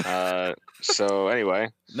 So anyway.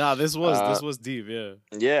 Nah, this was deep, yeah.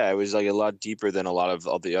 Yeah, it was like a lot deeper than a lot of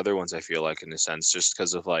all the other ones, I feel like, in a sense, just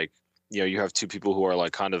because of like, you have two people who are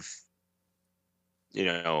like kind of,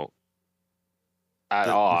 at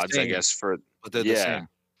odds, I guess, but they're the same.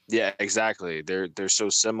 Yeah, exactly. They're so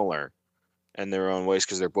similar in their own ways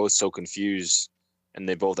because they're both so confused, and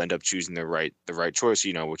they both end up choosing the right choice,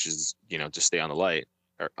 which is to stay on the light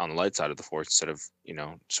or on the light side of the force instead of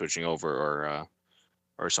switching over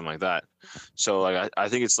or something like that. So like I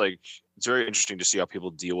think it's very interesting to see how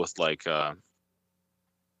people deal with like I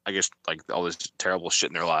guess like all this terrible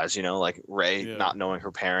shit in their lives, like Rey not knowing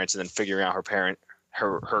her parents and then figuring out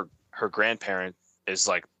her grandparent is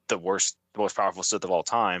like the most powerful Sith of all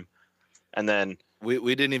time. And then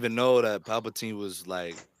we didn't even know that Palpatine was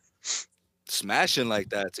like smashing like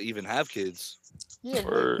that to even have kids. Yeah,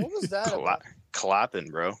 what was that about? Clapping,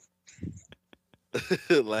 bro.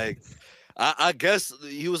 Like I guess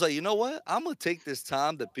he was like, you know what? I'm gonna take this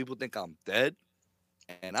time that people think I'm dead,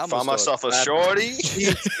 and I'm find myself a shorty.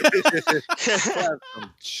 Some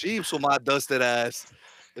sheeps with my dusted ass.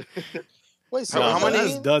 Wait, so how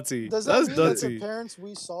many? That's dirty. Does that mean that the parents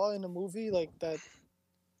we saw in the movie, like that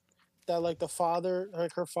like the father,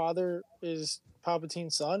 like her father, is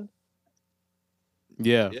Palpatine's son?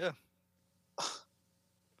 Yeah. Yeah.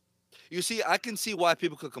 You see, I can see why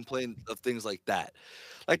people could complain of things like that.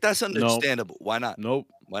 Like, that's understandable. Nope. Why not? Nope.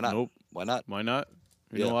 Why not? Nope. Why not? Why not?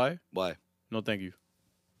 You know why? Why? No, thank you.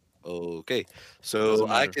 Okay. So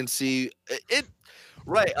I can see it.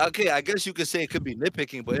 Right. Okay. I guess you could say it could be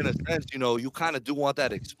nitpicking, but in a sense, you kind of do want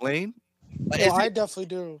that explained. Like, I definitely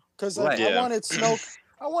do. Because I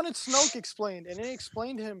wanted Snoke explained, and it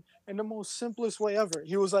explained him in the most simplest way ever.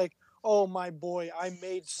 He was like, "Oh, my boy, I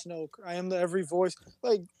made Snoke. I am the every voice."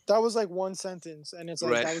 Like, that was like one sentence, and it's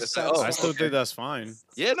like, that was I still think that's fine.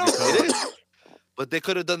 Yeah, no, it is. But they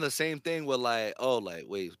could have done the same thing with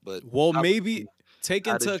wait, but maybe take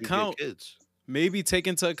into account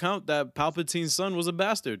that Palpatine's son was a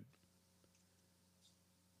bastard.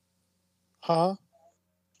 Huh?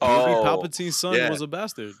 Maybe Palpatine's son was a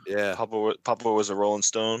bastard. Yeah, Papa was a Rolling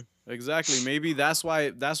Stone. Exactly. Maybe that's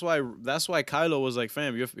why Kylo was like,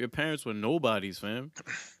 fam, your parents were nobodies, fam.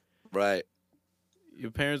 Right. Your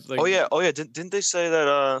parents like. Oh yeah. Didn't they say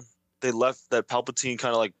that they left, that Palpatine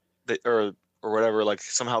kind of like or whatever, like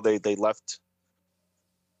somehow they left.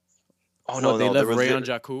 Oh no, they left Rey on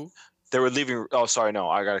Jakku. They were leaving. Oh, sorry, no,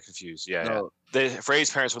 I got it confused. Yeah. Rey's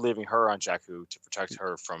parents were leaving her on Jakku to protect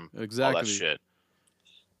her from all that shit.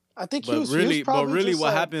 I think but really,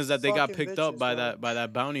 what happened is that they got picked up by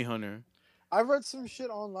that bounty hunter. I read some shit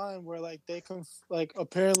online where like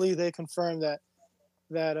apparently they confirmed that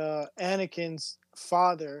Anakin's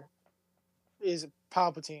father is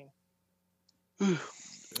Palpatine. I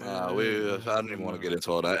don't even want to get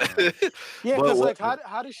into all that. Yeah, because like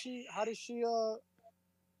how does she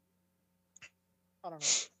I don't know,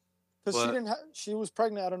 because she was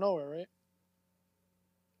pregnant out of nowhere, right?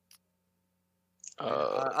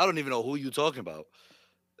 I don't even know who you talking about.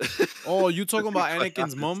 Oh, you talking about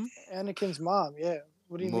Anakin's mom? Anakin's mom, yeah.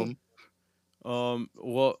 What do you mean?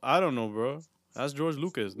 Well, I don't know, bro. That's George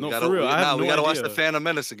Lucas. No, for real. We gotta watch the Phantom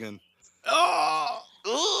Menace again. Oh.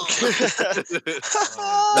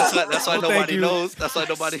 That's why nobody knows. That's why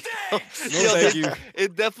nobody knows. Thank you.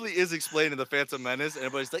 It definitely is explained in the Phantom Menace, and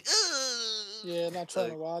everybody's like, yeah, not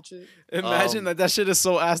trying to watch it. Imagine that shit is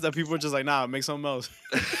so ass that people are just like, nah, make something else.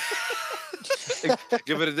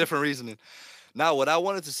 Give it a different reasoning. Now, what I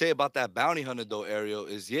wanted to say about that bounty hunter though, Ariel,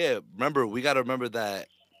 is remember, we got to remember that.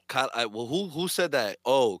 Who said that?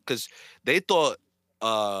 Oh, because they thought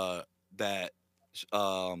that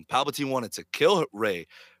Palpatine wanted to kill Rey,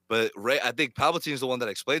 but Rey, I think Palpatine's the one that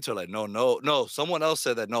explained to her, like, no. Someone else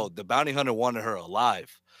said that no, the bounty hunter wanted her alive.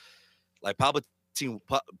 Like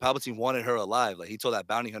Palpatine wanted her alive. Like he told that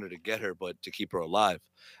bounty hunter to get her, but to keep her alive.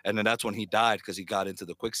 And then that's when he died because he got into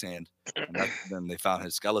the quicksand. And then they found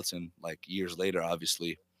his skeleton like years later,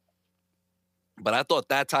 obviously. But I thought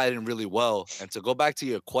that tied in really well. And to go back to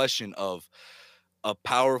your question of a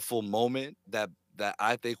powerful moment that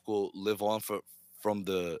I think will live on from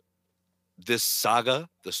this saga,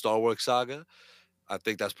 the Star Wars saga, I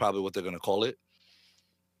think that's probably what they're gonna call it,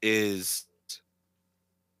 is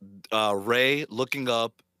Rey looking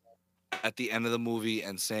up at the end of the movie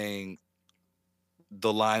and saying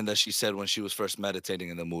the line that she said when she was first meditating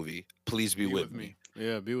in the movie, "Please be with me."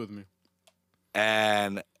 Yeah, be with me.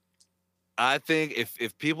 And I think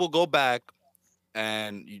if people go back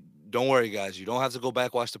and don't worry, guys, you don't have to go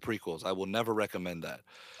back watch the prequels. I will never recommend that.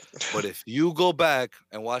 But if you go back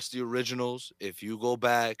and watch the originals, if you go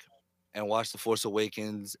back and watch The Force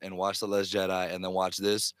Awakens and watch The Last Jedi and then watch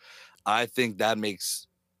this, I think that makes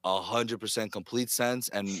 100% complete sense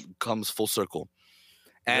and comes full circle.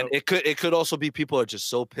 And it could also be people are just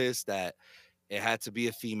so pissed that it had to be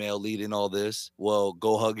a female leading all this. Well,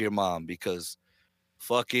 go hug your mom because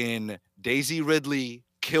fucking Daisy Ridley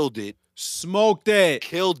killed it. Smoked it.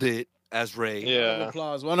 Killed it as Rey. Yeah. Round of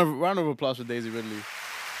applause. Round of applause for Daisy Ridley.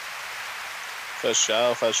 For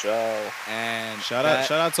sure. And shout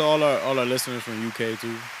out to all our listeners from UK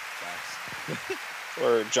too.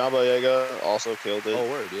 Or John Boyega also killed it. Oh,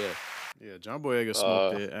 word, yeah. Yeah, John Boyega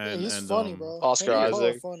smoked it. And he's funny, bro. Oscar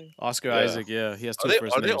Isaac. Oscar Isaac, yeah. He has two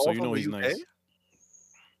first names, so you know he's nice.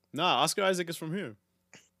 Nah, Oscar Isaac is from here.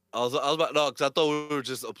 I was about because I thought we were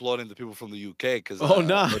just applauding the people from the UK. Because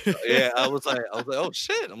nah. I was like, oh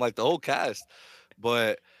shit! I'm like the whole cast,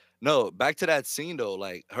 but no. Back to that scene though,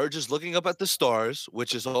 like her just looking up at the stars,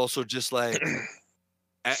 which is also just like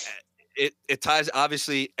it ties.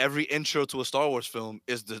 Obviously, every intro to a Star Wars film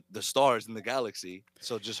is the stars in the galaxy.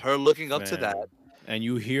 So just her looking up to that, and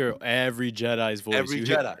you hear every Jedi's voice.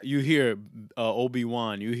 You hear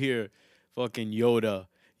Obi-Wan. You hear fucking Yoda.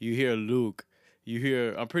 You hear Luke. You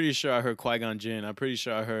hear, I'm pretty sure I heard Qui-Gon Jinn. I'm pretty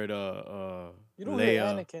sure I heard you don't Leia. hear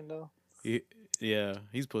Anakin though. Yeah,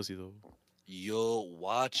 he's pussy though. You'll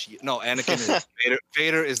watch. No, Anakin is Vader.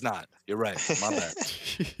 Vader is not. You're right. My bad.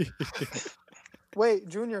 Wait,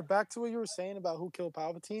 Junior, back to what you were saying about who killed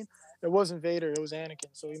Palpatine. It wasn't Vader. It was Anakin.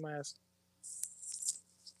 So he might ask.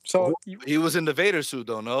 So he was in the Vader suit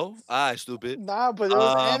though, no? Stupid. Nah, but it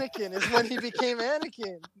was Anakin. It's when he became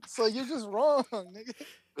Anakin. So you're just wrong, nigga.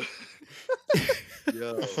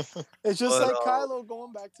 Yo. It's just like Kylo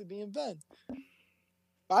going back to being Ben.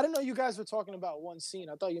 I didn't know you guys were talking about one scene.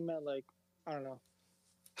 I thought you meant like, I don't know.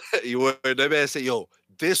 You were. They man say, "Yo,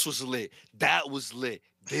 this was lit. That was lit.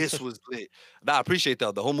 This was lit." Nah, I appreciate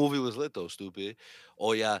that. The whole movie was lit though. Stupid.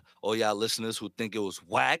 Oh yeah, listeners who think it was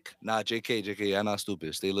whack. Nah, JK, I'm not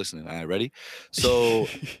stupid. Stay listening. All right, ready? So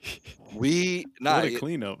what a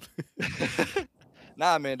cleanup.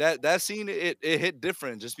 Nah, man, that scene it hit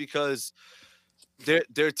different just because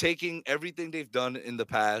they're taking everything they've done in the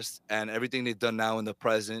past and everything they've done now in the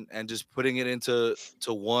present and just putting it into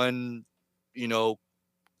one,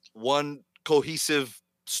 one cohesive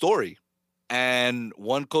story and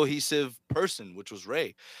one cohesive person, which was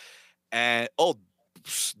Rey. And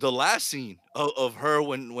the last scene of her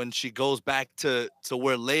when she goes back to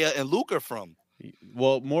where Leia and Luke are from.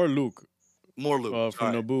 Well, more Luke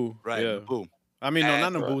from Naboo, right? Yeah. Naboo. I mean, no,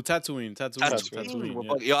 not Naboo. Tatooine.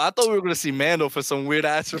 Yeah. Yo, I thought we were gonna see Mando for some weird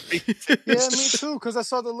ass reason. Yeah, me too. Because I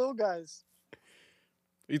saw the little guys.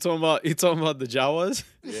 You talking about the Jawas?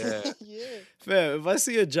 Yeah. Yeah. Man, if I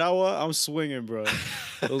see a Jawa, I'm swinging, bro.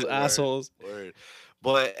 Those assholes. Word.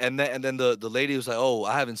 But and then the lady was like, "Oh,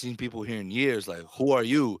 I haven't seen people here in years. Like, who are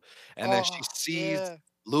you?" And then she sees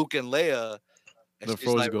Luke and Leia, and she's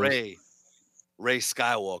like, Rey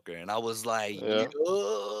Skywalker, and I was like,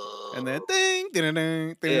 and then ding, but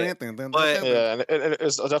and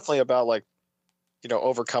it's definitely about like,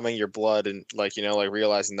 overcoming your blood and like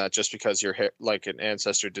realizing that just because your like an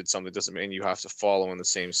ancestor did something doesn't mean you have to follow in the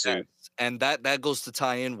same suit. And that goes to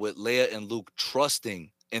tie in with Leia and Luke trusting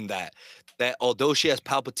in that although she has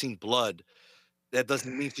Palpatine blood, that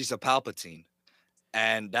doesn't mean she's a Palpatine.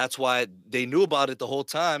 And that's why they knew about it the whole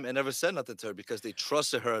time and never said nothing to her because they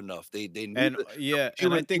trusted her enough. They knew and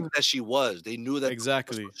I think that she was. They knew that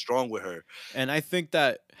exactly was strong with her. And I think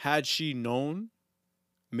that had she known,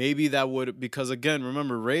 maybe that would, because again,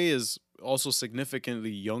 remember Rey is also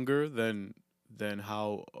significantly younger than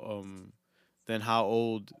how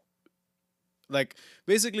old. Like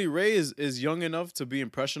basically, Rey is young enough to be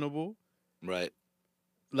impressionable, right?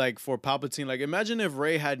 Like for Palpatine, like imagine if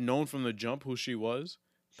Rey had known from the jump who she was.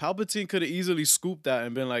 Palpatine could have easily scooped that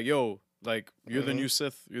and been like, "Yo, like you're the new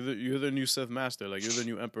Sith, you're the new Sith master, like you're the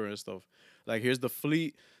new Emperor and stuff. Like here's the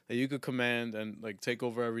fleet that you could command and like take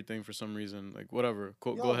over everything for some reason, like whatever.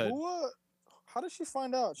 Go ahead." How did she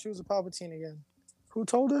find out she was a Palpatine again? Who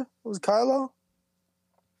told her? It was Kylo.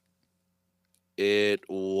 It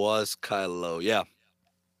was Kylo, yeah.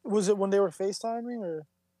 Was it when they were FaceTiming or?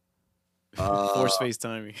 Force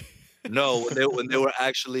FaceTiming. No, when they were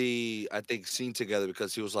actually, I think, seen together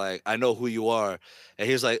because he was like, "I know who you are," and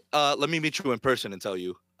he was like, "Let me meet you in person and tell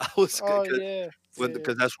you." I was Oh because yeah. when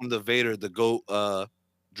because that's when the Vader, the goat,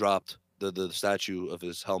 dropped the statue of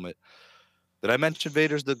his helmet. Did I mention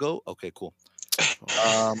Vader's the goat? Okay, cool.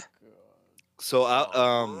 Um, so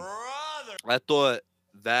I thought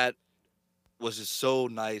that was just so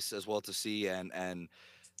nice as well to see, and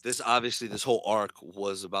this obviously this whole arc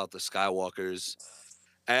was about the Skywalkers.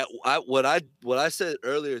 And what I said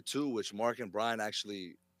earlier too, which Mark and Brian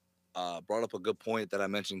actually brought up a good point that I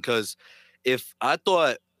mentioned, because if I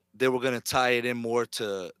thought they were gonna tie it in more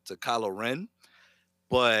to Kylo Ren,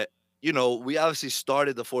 but we obviously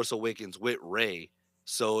started the Force Awakens with Rey,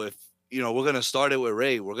 so if we're gonna start it with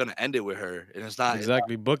Rey, we're gonna end it with her, and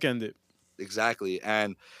Exactly, bookend it. exactly.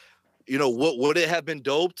 And what would it have been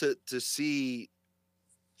dope to see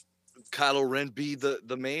Kylo Ren be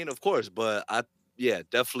the main, of course, but yeah,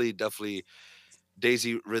 definitely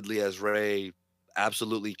Daisy Ridley as Rey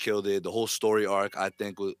absolutely killed it. The whole story arc I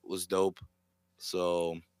think was dope.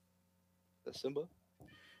 So that's Simba.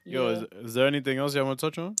 Yo, is there anything else y'all want to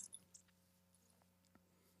touch on?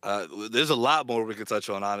 There's a lot more we could touch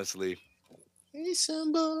on, honestly. Hey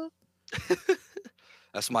Simba.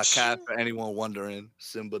 That's my cat for anyone wondering.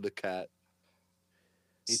 Simba the cat.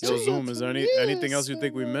 Yo, Zoom, is there anything else you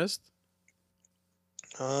think we missed?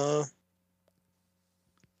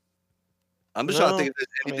 I'm just trying to think if there's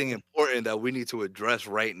anything important that we need to address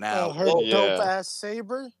right now. Her dope ass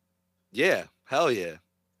saber. Yeah, hell yeah.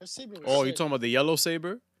 Her saber was Oh, sick. you talking about the yellow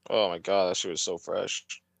saber? Oh my god, that shit was so fresh.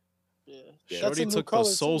 Yeah. Shorty took the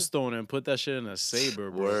soul stone and put that shit in a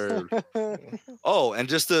saber, bro. Word. Oh, and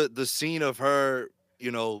just the scene of her,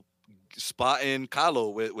 spotting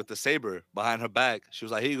Kylo with the saber behind her back. She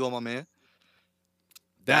was like, "Here you go, my man."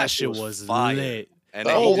 That shit was fire. lit. And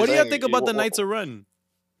what do you think about the Knights of Ren?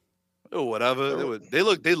 Oh, whatever. They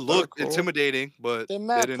looked cool. intimidating, but They're they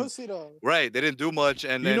mad didn't. pussy though. Right, they didn't do much,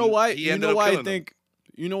 and You then know why? he You ended know up why I killing them. think.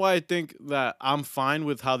 You know why I think that I'm fine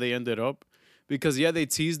with how they ended up, because yeah, they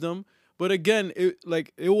teased them, but again, it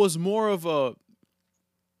was more of a.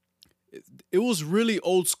 It was really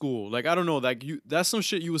old school. Like, I don't know, that's some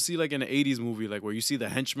shit you would see like in an 80s movie, like where you see the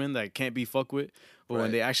henchmen that can't be fucked with, but when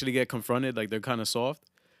Right. they actually get confronted, like they're kind of soft.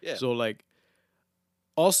 Yeah. So like,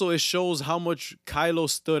 also it shows how much Kylo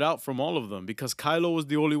stood out from all of them, because Kylo was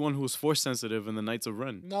the only one who was force sensitive in the Knights of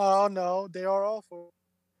Ren. No, they are all for.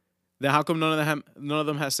 Then how come none of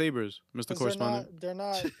them have sabers, Mr. 'Cause Correspondent? They're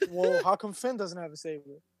not. Well, how come Finn doesn't have a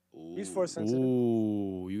saber? He's force sensitive.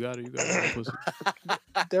 Ooh, you got it, pussy.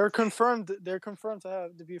 They're confirmed. They're confirmed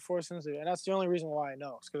to be force sensitive, and that's the only reason why I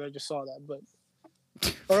know. It's because I just saw that. But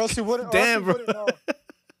or else you wouldn't. Damn, bro. Wouldn't know.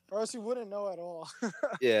 Or else you wouldn't know at all.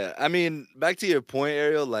 Yeah, I mean, back to your point,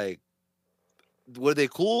 Ariel. Like, were they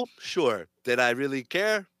cool? Sure. Did I really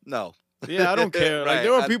care? No. Yeah, I don't care. Like, Right,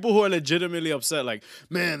 there are people who are legitimately upset. Like,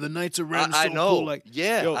 man, the Knights of Ren is so I know. cool. Like,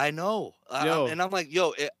 yeah, yo, I know. And I'm like,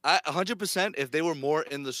 yo, I 100%. If they were more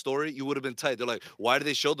in the story, you would have been tight. They're like, why do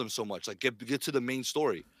they show them so much? Like, get to the main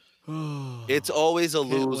story. It's always a Can't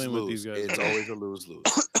win with lose-lose. these guys, It's man. always a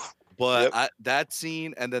lose-lose. But that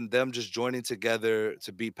scene and then them just joining together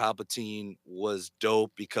to beat Palpatine was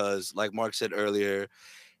dope because, like Mark said earlier,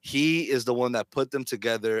 he is the one that put them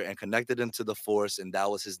together and connected them to the Force, and that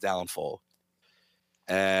was his downfall.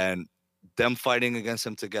 And them fighting against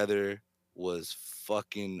him together was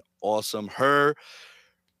fucking awesome. Her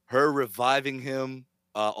reviving him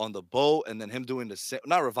on the boat, and then him doing the same,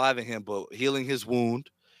 not reviving him, but healing his wound,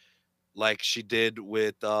 like she did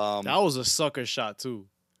with that was a sucker shot too.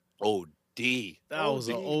 OD. That was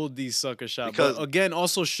an OD sucker shot. Because- but again,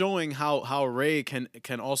 also showing how Rey can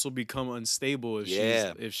also become unstable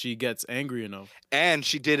if she gets angry enough. And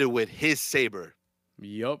she did it with his saber.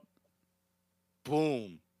 Yup.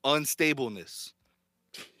 Boom. Unstableness.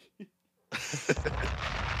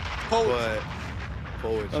 Poetry.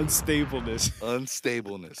 Poetry. Unstableness.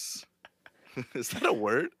 Unstableness. Is that a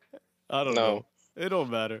word? I don't know. It don't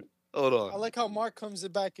matter. Hold I on. like how Mark comes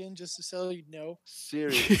back in just to tell you no.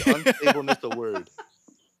 Seriously. Unstableness the word.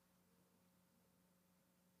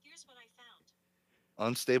 Here's what I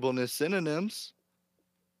found. Unstableness synonyms.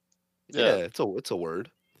 Yeah. Yeah, it's a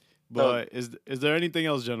word. But is there anything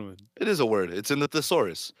else, gentlemen? It is a word. It's in the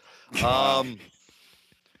thesaurus. Nah, I'm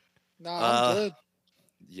good.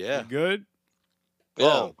 Yeah. You good? Yeah,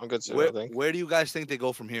 Oh, I'm good too, I think. Where do you guys think they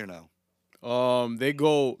go from here now? They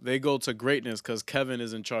go to greatness because Kevin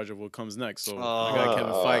is in charge of what comes next. So I got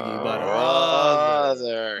Kevin Feige.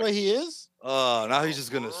 Brother. Wait, he is? Oh, now he's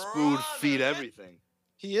just gonna spoon feed everything.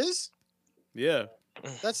 He is? Yeah,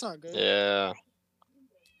 That's not good. Yeah.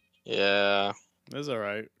 Yeah. that's all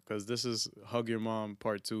right because this is Hug Your Mom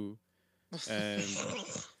Part 2, and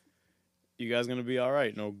You guys gonna be all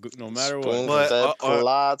right. No matter what. Spoon But fed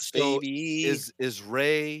plots, so baby. is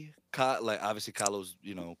Ray like obviously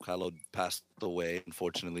Kylo passed away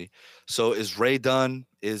unfortunately. So is Ray done?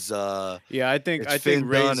 Yeah, I think Is Finn done?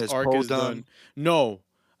 Ray's Is arc Poe is done. done? No,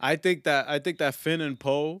 I think that Finn and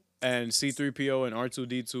Poe and C-3PO and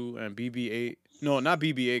R2-D2 and BB-8. No, not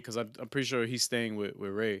BB-8 because I'm pretty sure he's staying with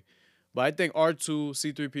Ray. But I think R2,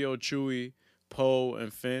 C-3PO, Chewie, Poe,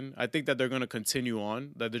 and Finn. I think that they're gonna continue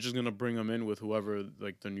on. That they're just gonna bring them in with whoever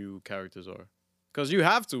like the new characters are. Cause you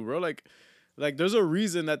have to, bro. Like there's a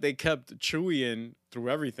reason that they kept Chewie in through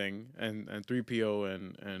everything and 3PO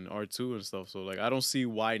and R2 and stuff. So like I don't see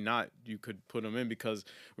why not you could put them in because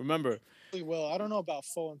remember. Well, I don't know about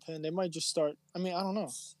Foe and Penn. They might just start. I mean, I don't know.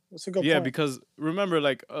 That's a good Yeah, point. because remember,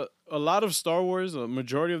 like a lot of Star Wars, a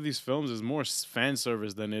majority of these films is more fan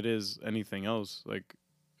service than it is anything else. Like,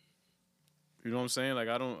 you know what I'm saying? Like,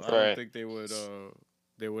 I don't think they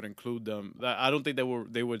would include them. I don't think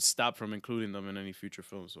they would stop from including them in any future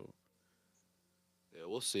film. So Yeah,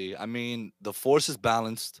 we'll see. I mean, the Force is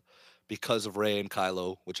balanced because of Rey and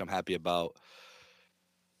Kylo, which I'm happy about.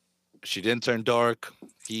 She didn't turn dark.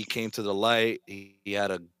 He came to the light. He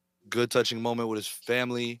had a good touching moment with his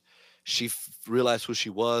family. She realized who she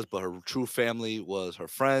was, but her true family was her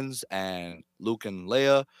friends and Luke and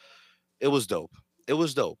Leia. It was dope. It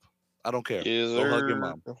was dope. I don't care. Go hug your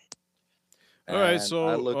mom. all right, And I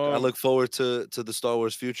so look forward to the Star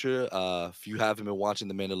Wars future. If you haven't been watching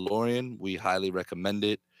The Mandalorian, we highly recommend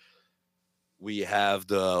it. We have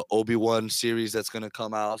the Obi-Wan series that's gonna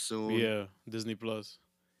come out soon. yeah, Disney Plus.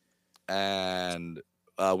 And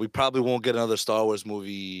we probably won't get another Star Wars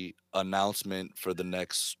movie announcement for the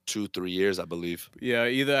next 2-3 years, I believe. Yeah,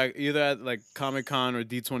 either at like Comic-Con or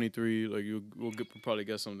D23, like we'll probably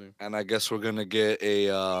get something. And I guess we're gonna get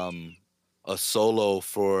a solo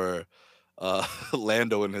for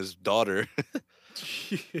Lando and his daughter.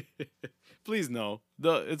 Please no.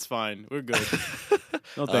 It's fine. We're good.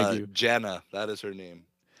 No, thank you. Jana, that is her name.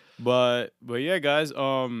 But yeah, guys.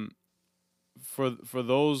 For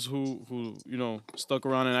those who stuck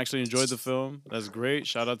around and actually enjoyed the film, that's great.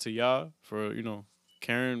 Shout out to Ya for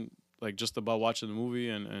caring like just about watching the movie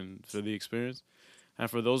and for the experience. And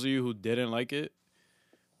for those of you who didn't like it,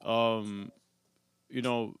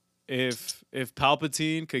 if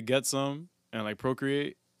Palpatine could get some and like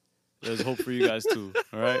procreate, there's hope for you guys too.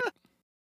 All right.